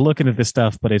 he's looking at this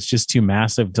stuff, but it's just too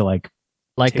massive to like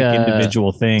take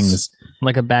individual things.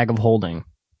 Like a bag of holding.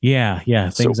 Yeah.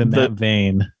 Things in that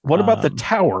vein. What about the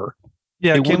tower?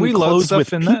 Yeah, can we load stuff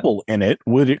with in people in it?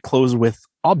 Would it close with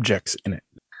objects in it?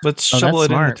 Let's shovel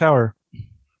it in the tower.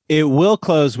 It will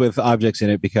close with objects in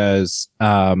it because,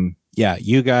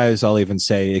 you guys, I'll even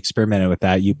say, experimented with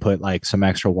that. You put like some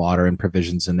extra water and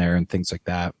provisions in there and things like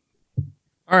that.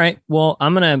 All right. Well,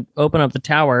 I'm going to open up the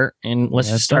tower and let's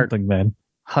just start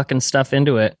hucking stuff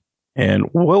into it. And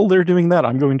while they're doing that,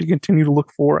 I'm going to continue to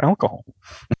look for alcohol.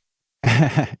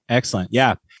 Excellent.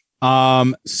 Yeah.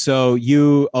 So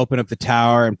you open up the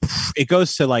tower and it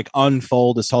goes to like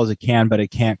unfold as tall as it can, but it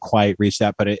can't quite reach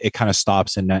that. But it kind of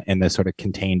stops in the sort of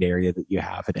contained area that you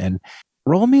have it in.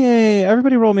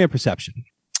 Everybody roll me a perception.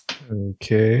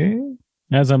 Okay.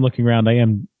 As I'm looking around, I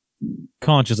am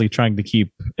consciously trying to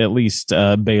keep at least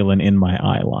Balin in my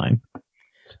eye line.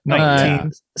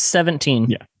 19. 17.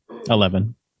 Yeah.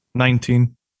 11.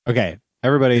 19. Okay.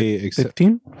 Everybody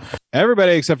 15?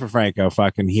 Everybody except for Franco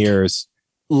fucking hears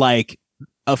like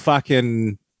a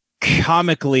fucking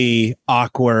comically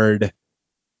awkward,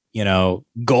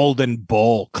 golden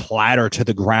bowl clatter to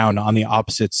the ground on the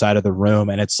opposite side of the room.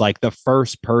 And it's like the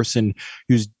first person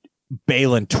who's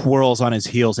Balin twirls on his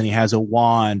heels and he has a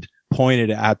wand pointed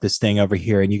at this thing over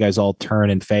here. And you guys all turn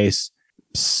and face.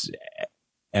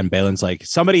 And Balin's like,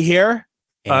 somebody here?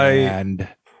 And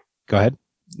go ahead.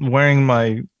 Wearing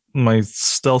my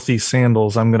stealthy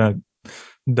sandals, I'm going to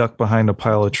duck behind a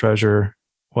pile of treasure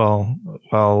while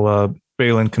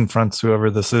Balin confronts whoever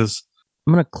this is.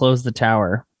 I'm going to close the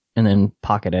tower and then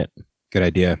pocket it. Good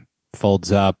idea.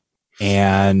 Folds up.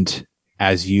 And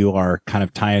as you are kind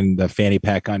of tying the fanny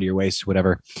pack onto your waist,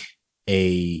 whatever,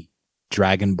 a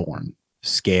dragonborn,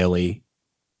 scaly,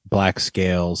 black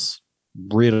scales,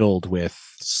 riddled with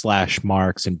slash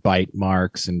marks and bite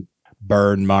marks and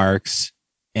burn marks.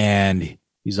 And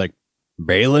he's like,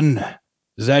 Balin,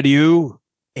 is that you?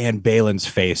 And Balin's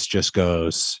face just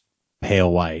goes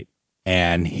pale white.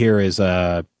 And here is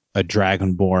a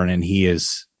dragonborn, and he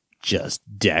is just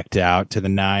decked out to the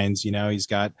nines. He's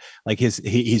got like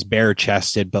he's bare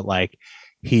chested, but like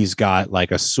he's got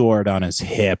like a sword on his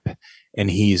hip, and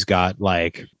he's got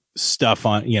like stuff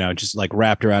on, just like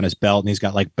wrapped around his belt, and he's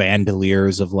got like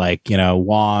bandoliers of like,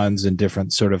 wands and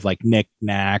different sort of like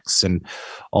knickknacks and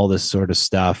all this sort of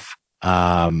stuff.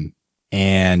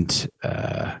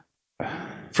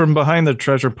 From behind the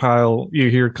treasure pile, you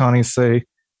hear Connie say,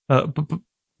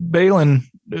 Balin,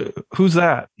 who's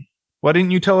that? Why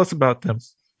didn't you tell us about them?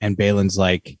 And Balin's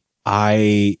like,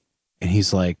 and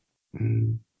he's like,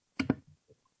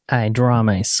 I draw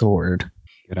my sword.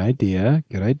 Good idea.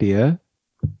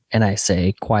 And I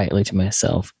say quietly to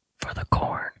myself, for the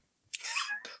corn.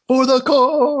 For the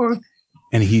corn.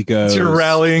 And he goes, it's your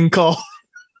rallying call.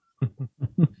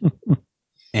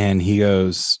 And he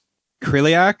goes,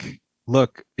 Kriliak,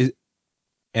 look.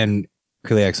 And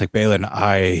Kriliak's like, Balin,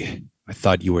 I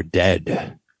thought you were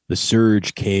dead. The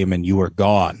surge came and you were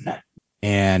gone.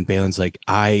 And Balin's like,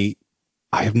 I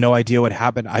have no idea what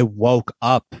happened. I woke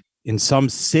up in some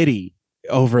city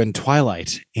over in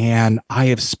Twilight, and I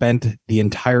have spent the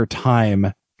entire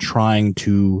time trying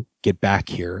to get back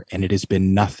here, and it has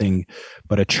been nothing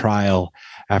but a trial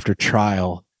after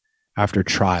trial after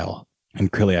trial.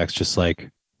 And Kriliak's just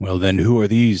like, well, then who are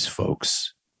these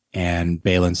folks? And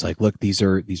Balin's like, look, these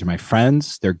are my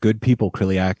friends. They're good people,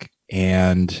 Kriliak.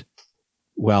 And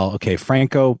well, okay,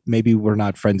 Franco, maybe we're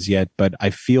not friends yet, but I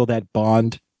feel that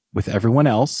bond with everyone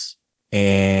else,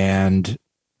 and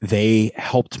they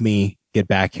helped me get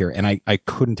back here, and I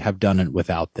couldn't have done it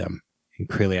without them. And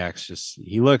Kriliak's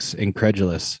he looks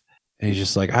incredulous, and he's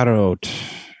just like, I don't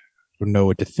know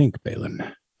what to think,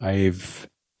 Balin. I've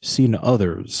seen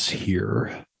others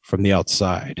here from the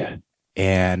outside.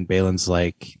 And Balin's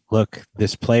like, look,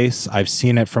 this place, I've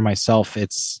seen it for myself.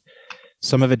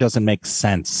 Some of it doesn't make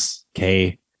sense.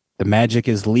 Okay. The magic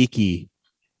is leaky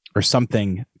or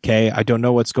something. Okay. I don't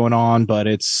know what's going on, but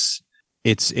it's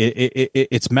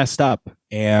messed up.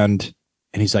 And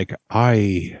he's like,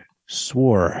 I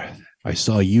swore I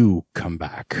saw you come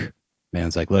back.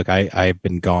 Man's like, look, I've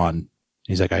been gone.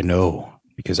 He's like, I know,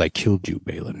 because I killed you,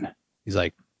 Balin. He's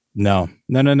like, no.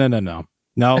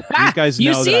 No, these guys know.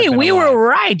 You see, we were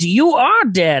right. You are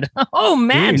dead. Oh,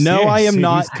 man. Yes, no, I am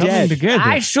not dead. Together.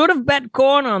 I should have bet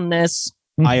corn on this.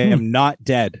 I am not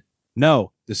dead.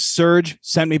 No, the surge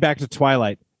sent me back to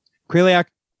Twilight. Kriliak,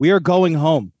 we are going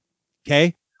home.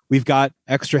 Okay? We've got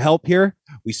extra help here.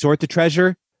 We sort the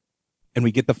treasure and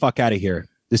we get the fuck out of here.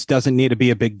 This doesn't need to be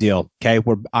a big deal. Okay?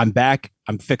 I'm back.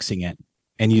 I'm fixing it.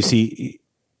 And you see,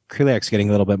 Kriliak's getting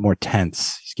a little bit more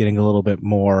tense. He's getting a little bit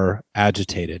more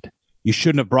agitated. You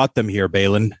shouldn't have brought them here,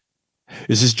 Balin.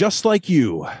 This is just like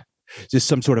you. Is this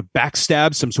some sort of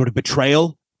backstab, some sort of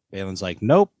betrayal? Balin's like,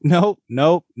 nope.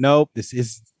 This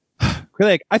is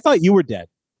Kriliak. I thought you were dead,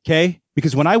 okay?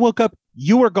 Because when I woke up,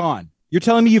 you were gone. You're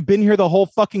telling me you've been here the whole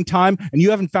fucking time and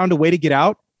you haven't found a way to get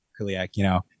out?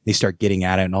 Kriliak, they start getting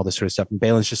at it and all this sort of stuff. And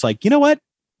Balin's just like, you know what?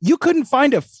 You couldn't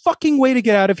find a fucking way to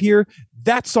get out of here.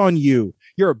 That's on you.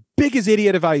 You're a big as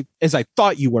idiot as I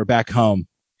thought you were back home.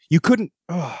 You couldn't.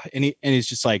 Oh, and he's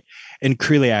just like, and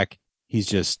Kreliak,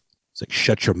 he's like,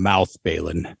 shut your mouth,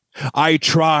 Balin. I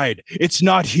tried. It's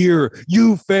not here.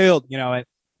 You failed.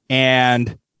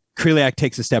 And Kreliak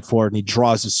takes a step forward and he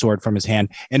draws his sword from his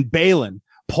hand. And Balin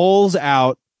pulls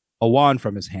out a wand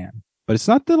from his hand. But it's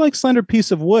not the like slender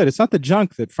piece of wood. It's not the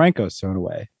junk that Franco's thrown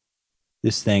away.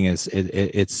 This thing is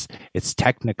it's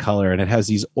technicolor, and it has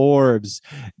these orbs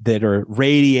that are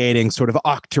radiating sort of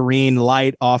octarine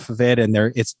light off of it, and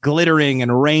it's glittering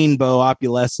and rainbow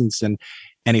opalescence. And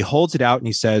he holds it out and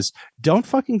he says, "Don't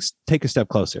fucking take a step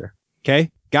closer,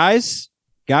 okay, guys.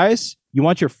 You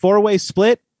want your 4-way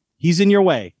split? He's in your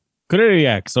way."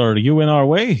 Kreliak, are you in our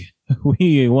way?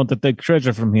 We want to take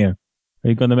treasure from here. Are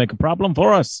you going to make a problem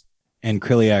for us? And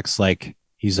Kreliak's like,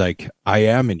 he's like, "I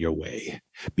am in your way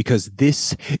because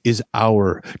this is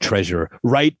our treasure,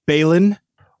 right, Balin?"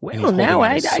 Well, now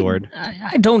I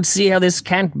don't see how this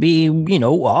can't be,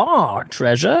 our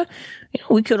treasure.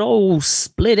 We could all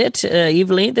split it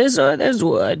evenly. There's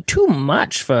too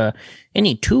much for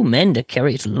any two men to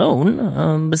carry it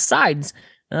alone. Besides,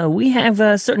 we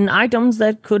have certain items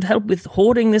that could help with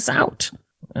hoarding this out.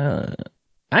 I'm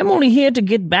only here to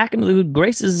get back into the good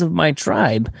graces of my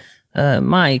tribe.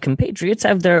 My compatriots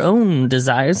have their own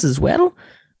desires as well.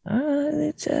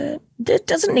 It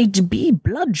doesn't need to be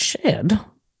bloodshed.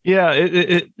 Yeah,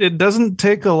 it doesn't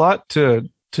take a lot to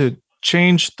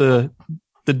change the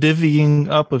divvying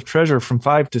up of treasure from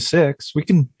 5 to 6.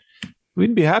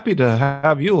 We'd be happy to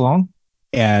have you along.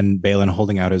 And Balin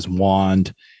holding out his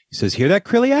wand, he says, "Hear that,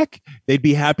 Kreliak? They'd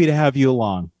be happy to have you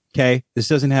along. Okay, this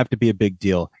doesn't have to be a big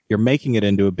deal. You're making it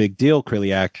into a big deal,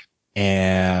 Kreliak."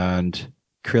 And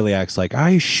Kreliak's like,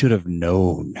 "I should have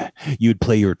known you'd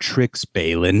play your tricks,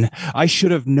 Balin. I should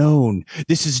have known.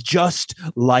 This is just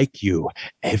like you.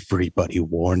 Everybody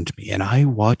warned me, and I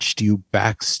watched you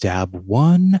backstab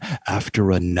one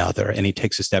after another." And he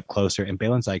takes a step closer, and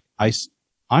Balin's like,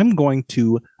 I'm going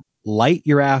to light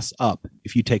your ass up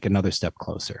if you take another step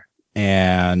closer.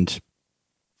 And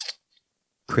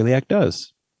Kreliak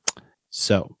does.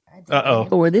 So,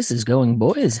 Where this is going,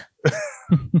 boys.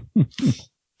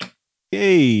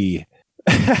 Yay.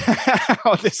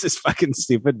 Oh, this is fucking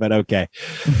stupid, but okay.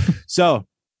 So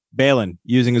Balin,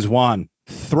 using his wand,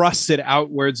 thrusts it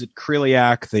outwards at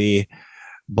Kreliak, the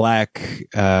black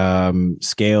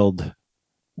scaled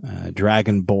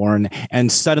dragonborn,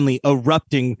 and suddenly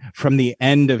erupting from the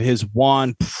end of his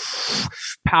wand,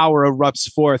 power erupts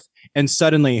forth, and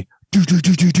suddenly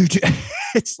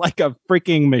it's like a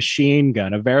freaking machine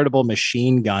gun, a veritable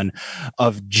machine gun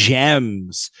of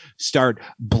gems start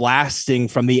blasting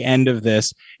from the end of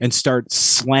this and start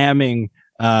slamming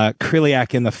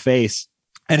Kreliak in the face.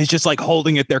 And it's just like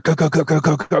holding it there. And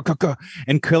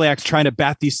Kreliak's trying to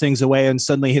bat these things away. And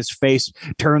suddenly his face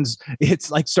turns,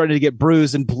 it's like starting to get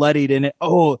bruised and bloodied. And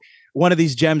one of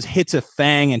these gems hits a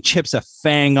fang and chips a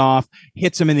fang off,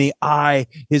 hits him in the eye.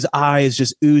 His eye is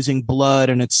just oozing blood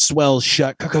and it swells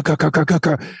shut.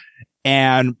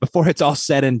 And before it's all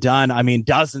said and done, I mean,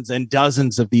 dozens and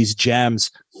dozens of these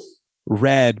gems,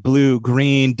 red, blue,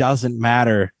 green, doesn't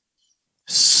matter,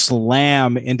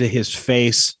 slam into his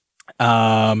face.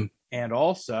 And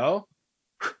also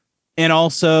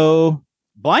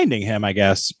blinding him, I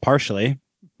guess, partially.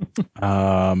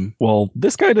 Well,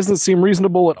 this guy doesn't seem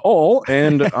reasonable at all,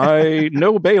 and I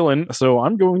know Balin, so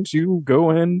I'm going to go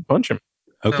and punch him.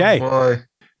 Okay. Oh boy.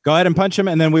 Go ahead and punch him,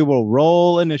 and then we will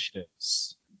roll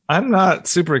initiatives. I'm not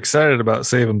super excited about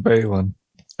saving Balin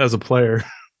as a player.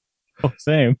 Oh,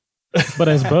 same. But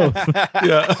as both.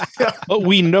 Yeah. But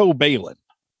we know Balin.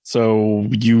 So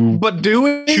you do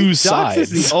we choose Dox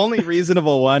sides. is the only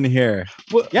reasonable one here.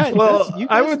 Well, you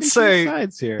I guys would can say choose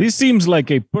sides here. This seems like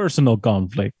a personal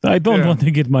conflict. I don't want to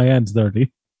get my hands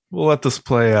dirty. we'll let this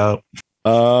play out.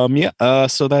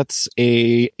 So that's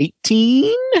a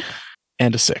 18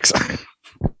 and a 6.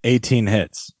 18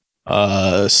 hits.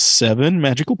 7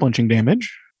 magical punching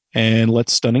damage, and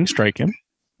let's stunning strike him.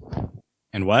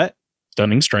 And what?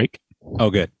 Stunning strike. Oh,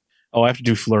 good. Oh, I have to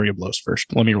do flurry of blows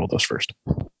first. Let me roll those first.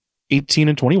 18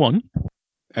 and 21.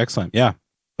 Excellent. Yeah,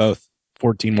 both.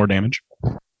 14 more damage.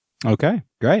 Okay,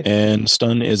 great. And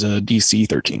stun is a DC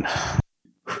 13.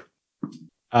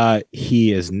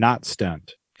 He is not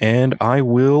stunned. And I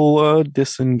will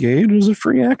disengage as a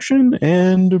free action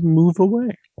and move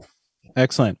away.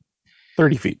 Excellent.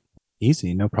 30 feet.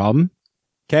 Easy, no problem.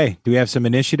 Okay, do we have some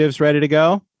initiatives ready to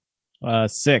go?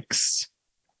 6.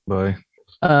 Boy.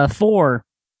 4.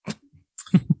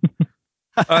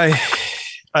 I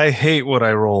hate what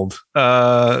I rolled.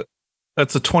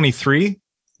 That's a 23.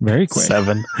 Very quick.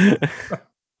 7.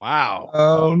 Wow.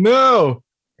 Oh no.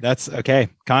 That's okay.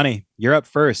 Connie, you're up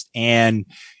first. And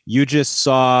you just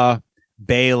saw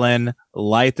Balin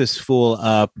light this fool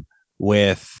up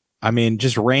with,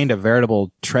 just rained a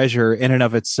veritable treasure in and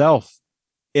of itself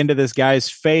into this guy's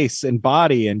face and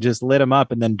body and just lit him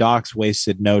up. And then Docs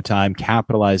wasted no time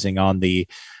capitalizing on the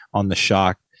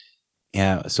shock.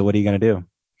 Yeah. So what are you going to do?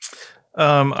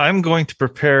 I'm going to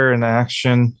prepare an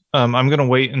action. I'm going to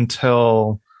wait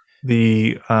until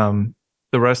the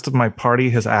rest of my party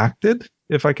has acted.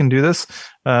 If I can do this,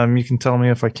 you can tell me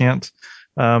if I can't.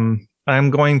 I'm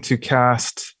going to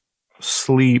cast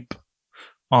Sleep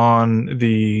on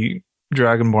the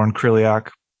Dragonborn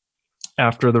Kriliak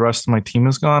after the rest of my team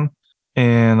is gone,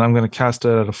 and I'm going to cast it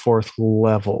at a 4th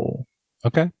level.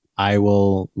 Okay. I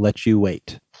will let you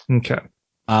wait. Okay.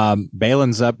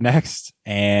 Balin's up next,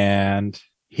 and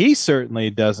he certainly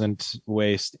doesn't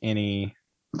waste any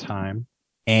time.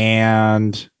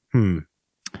 And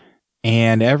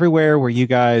everywhere where you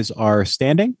guys are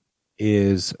standing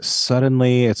is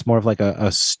suddenly, it's more of like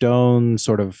a stone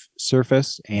sort of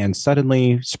surface, and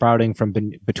suddenly sprouting from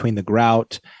between the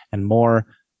grout and more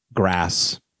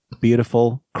grass,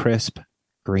 beautiful, crisp,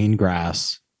 green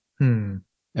grass.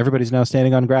 Everybody's now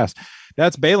standing on grass.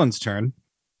 That's Balin's turn.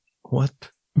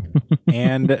 What?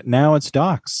 And now it's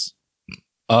Doc's.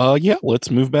 Yeah, let's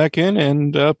move back in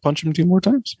and punch him 2 more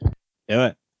times. Do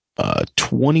it.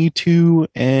 22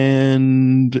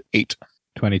 and 8.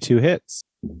 22 hits.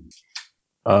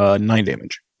 9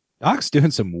 damage. Doc's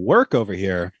doing some work over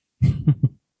here.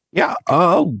 Yeah,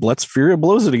 let's Fury of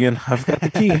Blows it again. I've got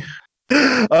the key.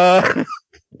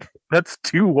 That's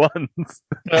 2 ones.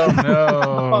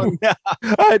 Oh no.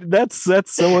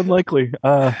 That's so unlikely.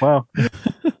 Wow.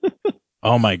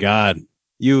 Oh my God.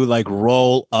 You like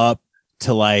roll up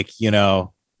to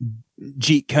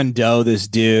Jeet Kune Do this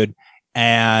dude,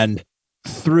 and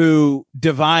through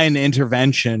divine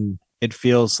intervention, it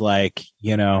feels like,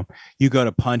 you go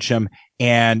to punch him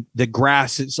and the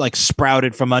grass is like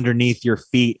sprouted from underneath your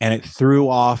feet, and it threw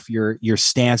off your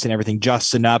stance and everything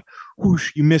just enough.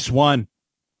 Whoosh, you miss one.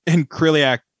 And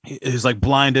Kriliak is like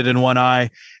blinded in one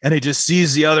eye, and he just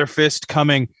sees the other fist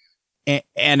coming.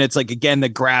 And it's like, again, the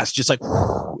grass just like,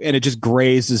 and it just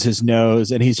grazes his nose,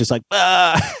 and he's just like,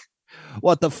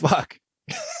 what the fuck?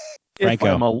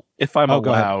 Franco. If I'm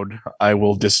allowed, I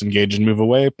will disengage and move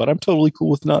away, but I'm totally cool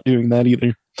with not doing that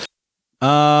either.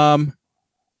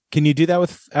 Can you do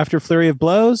that after Flurry of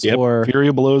Blows? Yep. Or Fury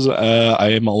of Blows, I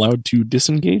am allowed to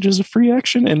disengage as a free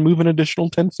action and move an additional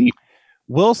 10 feet.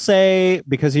 We'll say,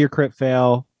 because of your crit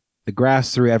fail, the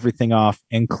grass threw everything off,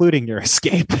 including your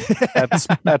escape. That's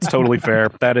totally fair.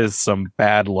 That is some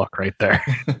bad luck right there.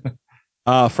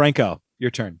 Franco,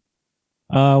 your turn.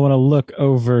 I want to look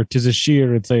over to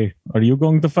Zashir and say, are you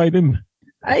going to fight him?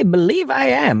 I believe I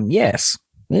am, yes.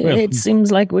 Well, It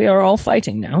seems like we are all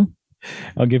fighting now.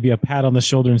 I'll give you a pat on the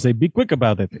shoulder and say, be quick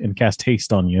about it, and cast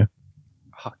haste on you.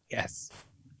 Oh, yes.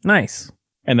 Nice.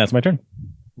 And that's my turn.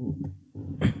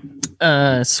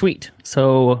 Sweet.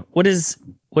 So what does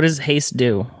haste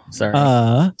do? Sorry.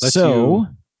 Lets you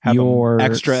have your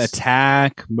extra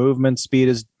attack, movement speed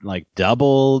is like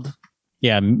doubled.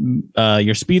 Yeah,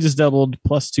 your speed is doubled,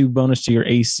 +2 bonus to your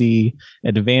AC,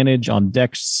 advantage on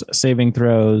Dex saving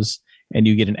throws, and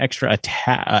you get an extra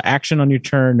action on your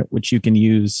turn, which you can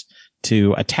use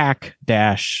to attack,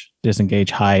 dash,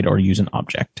 disengage, hide, or use an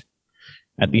object.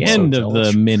 At the end of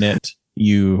the minute,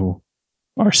 you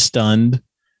are stunned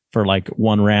for like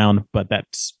 1 round, but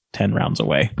that's 10 rounds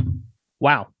away.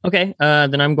 Wow. Okay.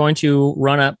 Then I'm going to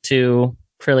run up to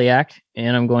Kriliak,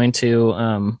 and I'm going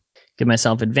to give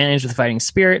myself advantage with fighting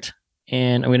spirit,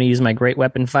 and I'm going to use my great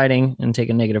weapon fighting and take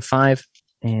a -5.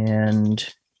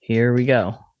 And here we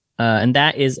go. And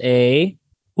that is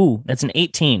that's an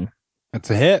 18. That's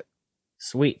a hit.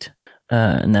 Sweet.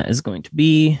 And that is going to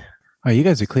be, Oh, you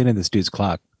guys are cleaning this dude's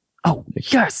clock. oh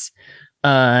yes.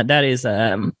 That is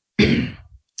 13.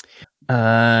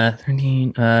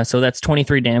 So that's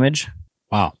 23 damage.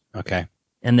 Wow. Okay.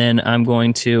 And then I'm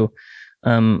going to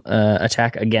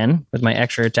attack again with my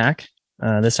extra attack.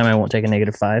 This time I won't take a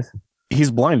 -5. He's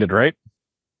blinded, right?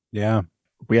 Yeah.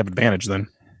 We have advantage then.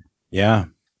 Yeah.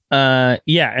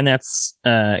 Yeah, and that's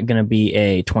gonna be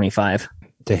a 25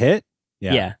 To hit?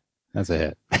 Yeah. That's a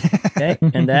hit. Okay,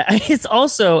 and that it's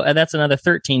also that's another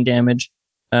 13 damage.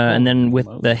 And then with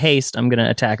the haste, I'm gonna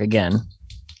attack again.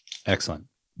 Excellent.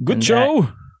 Good And show.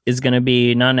 Is gonna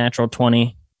be non-natural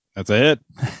 20. That's a hit.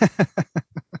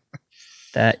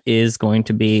 That is going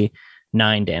to be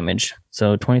 9 damage.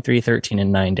 So 23, 13,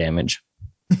 and 9 damage.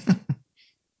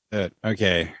 Good.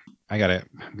 Okay. I'm gonna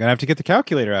have to get the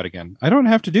calculator out again. I don't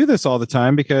have to do this all the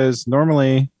time because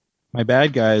normally my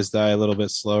bad guys die a little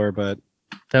bit slower, but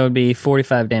That would be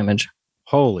 45 damage.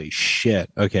 Holy shit.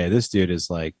 Okay, this dude is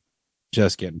like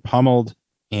just getting pummeled.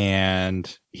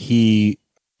 And he,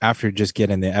 after just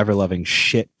getting the ever-loving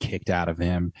shit kicked out of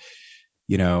him,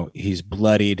 you know, he's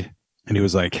bloodied. And he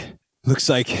was like, looks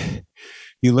like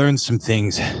you learned some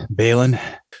things, Balin,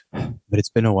 but it's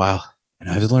been a while. And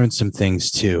I've learned some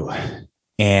things too.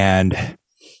 And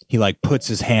he like puts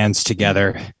his hands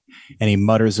together and he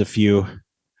mutters a few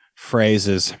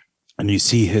phrases. And you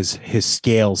see his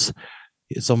scales.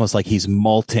 It's almost like he's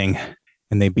molting,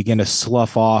 and they begin to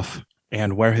slough off.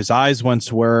 And where his eyes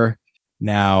once were,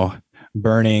 now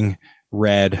burning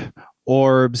red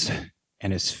orbs,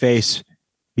 and his face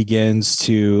begins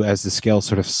to, as the scales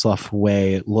sort of slough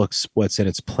away, it looks what's in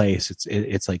its place.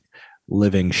 It's like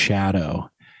living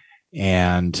shadow.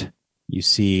 And you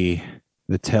see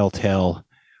the telltale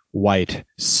white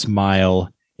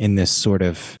smile in this sort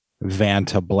of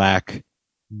Vanta black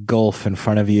gulf in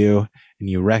front of you, and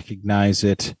you recognize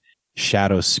it.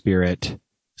 Shadow Spirit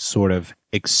sort of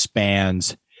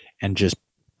expands and just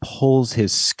pulls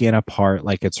his skin apart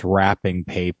like it's wrapping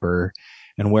paper.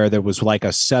 And where there was like a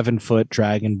 7-foot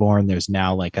dragonborn, there's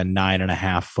now like a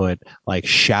 9.5 foot like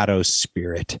Shadow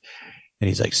Spirit. And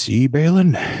he's like, see,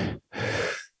 Balin,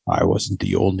 I wasn't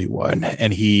the only one.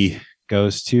 And he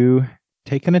goes to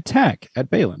take an attack at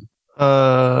Balin.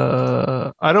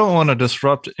 I don't want to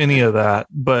disrupt any of that,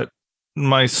 but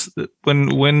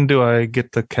when do I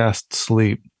get to cast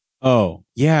sleep? Oh,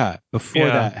 yeah. Before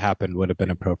Yeah. that happened would have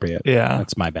been appropriate. Yeah,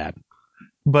 That's my bad.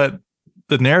 but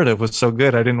the narrative was so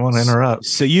good, I didn't want to interrupt.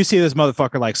 So you see this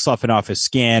motherfucker like sloughing off his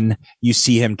skin. You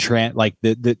see him like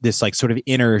this like sort of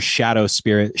inner shadow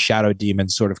spirit, shadow demon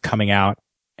sort of coming out.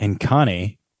 And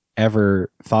Connie,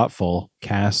 ever thoughtful,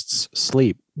 casts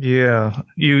sleep. Yeah,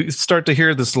 you start to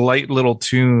hear this light little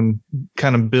tune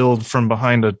kind of build from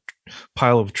behind a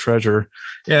pile of treasure,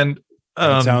 and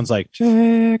It sounds like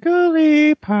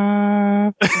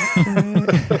Jigglypuff.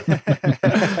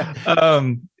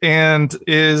 and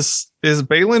is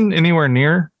Balin anywhere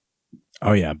near?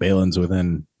 Oh yeah, Balin's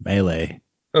within melee.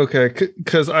 Okay,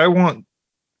 because I want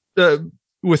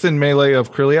within melee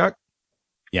of Kriliak.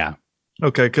 Yeah,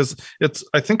 Okay, because it's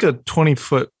I think a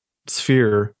 20-foot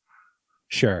sphere.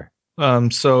 sure.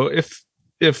 So if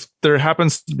there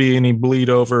happens to be any bleed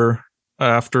over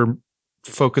after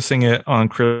focusing it on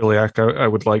Kriliak, I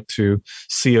would like to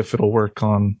see if it'll work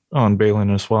on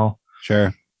Balin as well.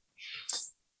 Sure.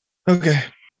 Okay.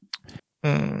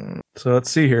 So let's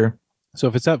see here. So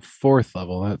if it's at 4th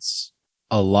level, that's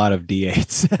a lot of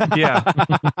D8s. Yeah.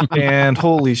 And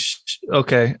holy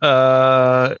okay.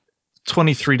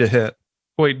 23 to hit.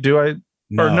 Wait, do I?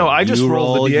 No, I just you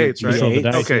rolled the D8s, right? You roll the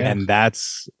dice, Okay. yeah. And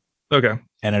that's Okay.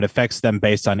 and it affects them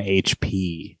based on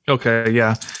HP. Okay.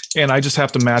 Yeah. And I just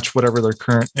have to match whatever their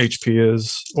current HP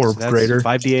is or So that's greater.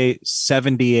 5d8,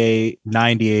 7d8,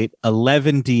 9d8,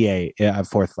 11d8 at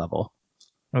 4th level.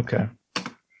 Okay.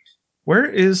 Where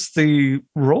is the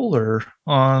roller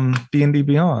on D&D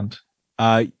Beyond?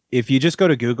 If you just go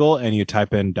to Google and you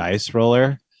type in dice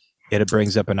roller, it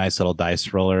brings up a nice little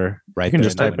dice roller right You can there.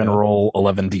 just the type in window. roll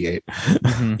 11d8.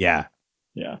 Yeah.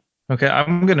 Okay,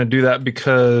 I'm gonna do that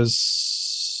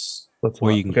because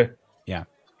Or you can- okay. yeah.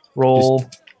 Roll You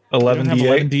don't 11 have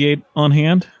d8. 11d8 on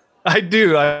hand. I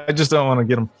do. I just don't want to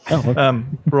get them. Oh, okay.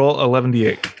 Roll 11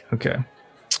 d8. Okay.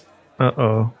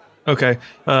 Uh-oh. Okay.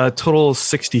 Total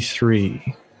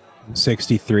 63.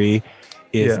 63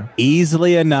 is Yeah.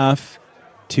 easily enough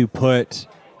to put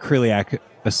Kriliak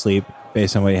asleep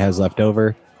based on what he has left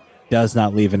over. Does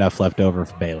not leave enough left over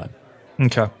for Balin.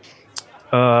 Okay.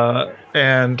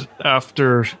 And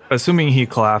after, assuming he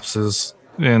collapses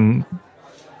and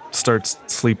starts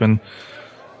sleeping,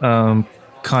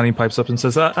 Connie pipes up and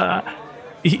says,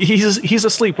 he's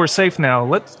asleep. We're safe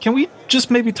now. Can we just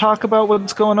maybe talk about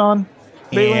what's going on?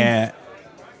 Balin? And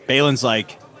Balin's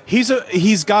like, he's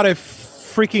got a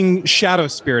freaking shadow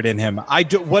spirit in him.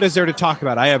 What is there to talk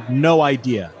about? I have no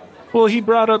idea. Well, he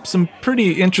brought up some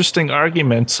pretty interesting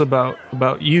arguments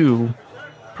about you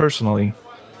personally.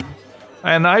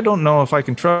 And I don't know if I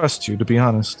can trust you, to be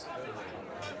honest.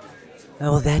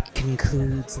 Well, that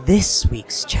concludes this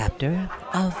week's chapter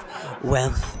of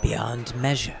Wealth Beyond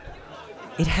Measure.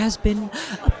 It has been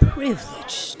a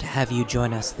privilege to have you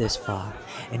join us this far,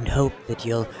 and hope that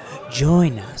you'll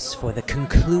join us for the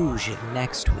conclusion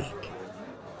next week.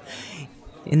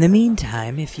 In the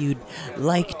meantime, if you'd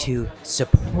like to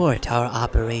support our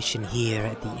operation here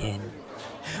at the inn,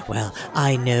 well,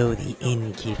 I know the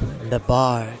innkeeper and the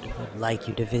bard would like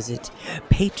you to visit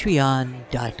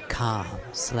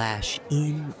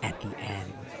patreon.com/in at the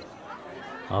end.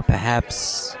 Or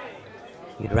perhaps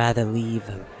you'd rather leave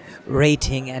a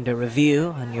rating and a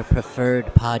review on your preferred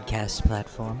podcast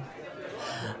platform.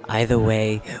 Either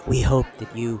way, we hope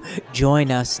that you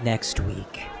join us next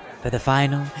week for the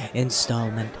final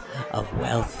installment of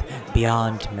Wealth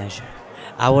Beyond Measure,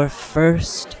 our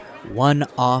first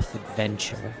one-off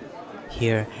adventure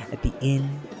here at the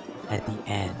Inn at the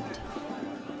End.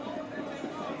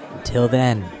 Until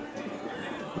then,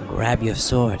 grab your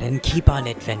sword and keep on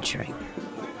adventuring.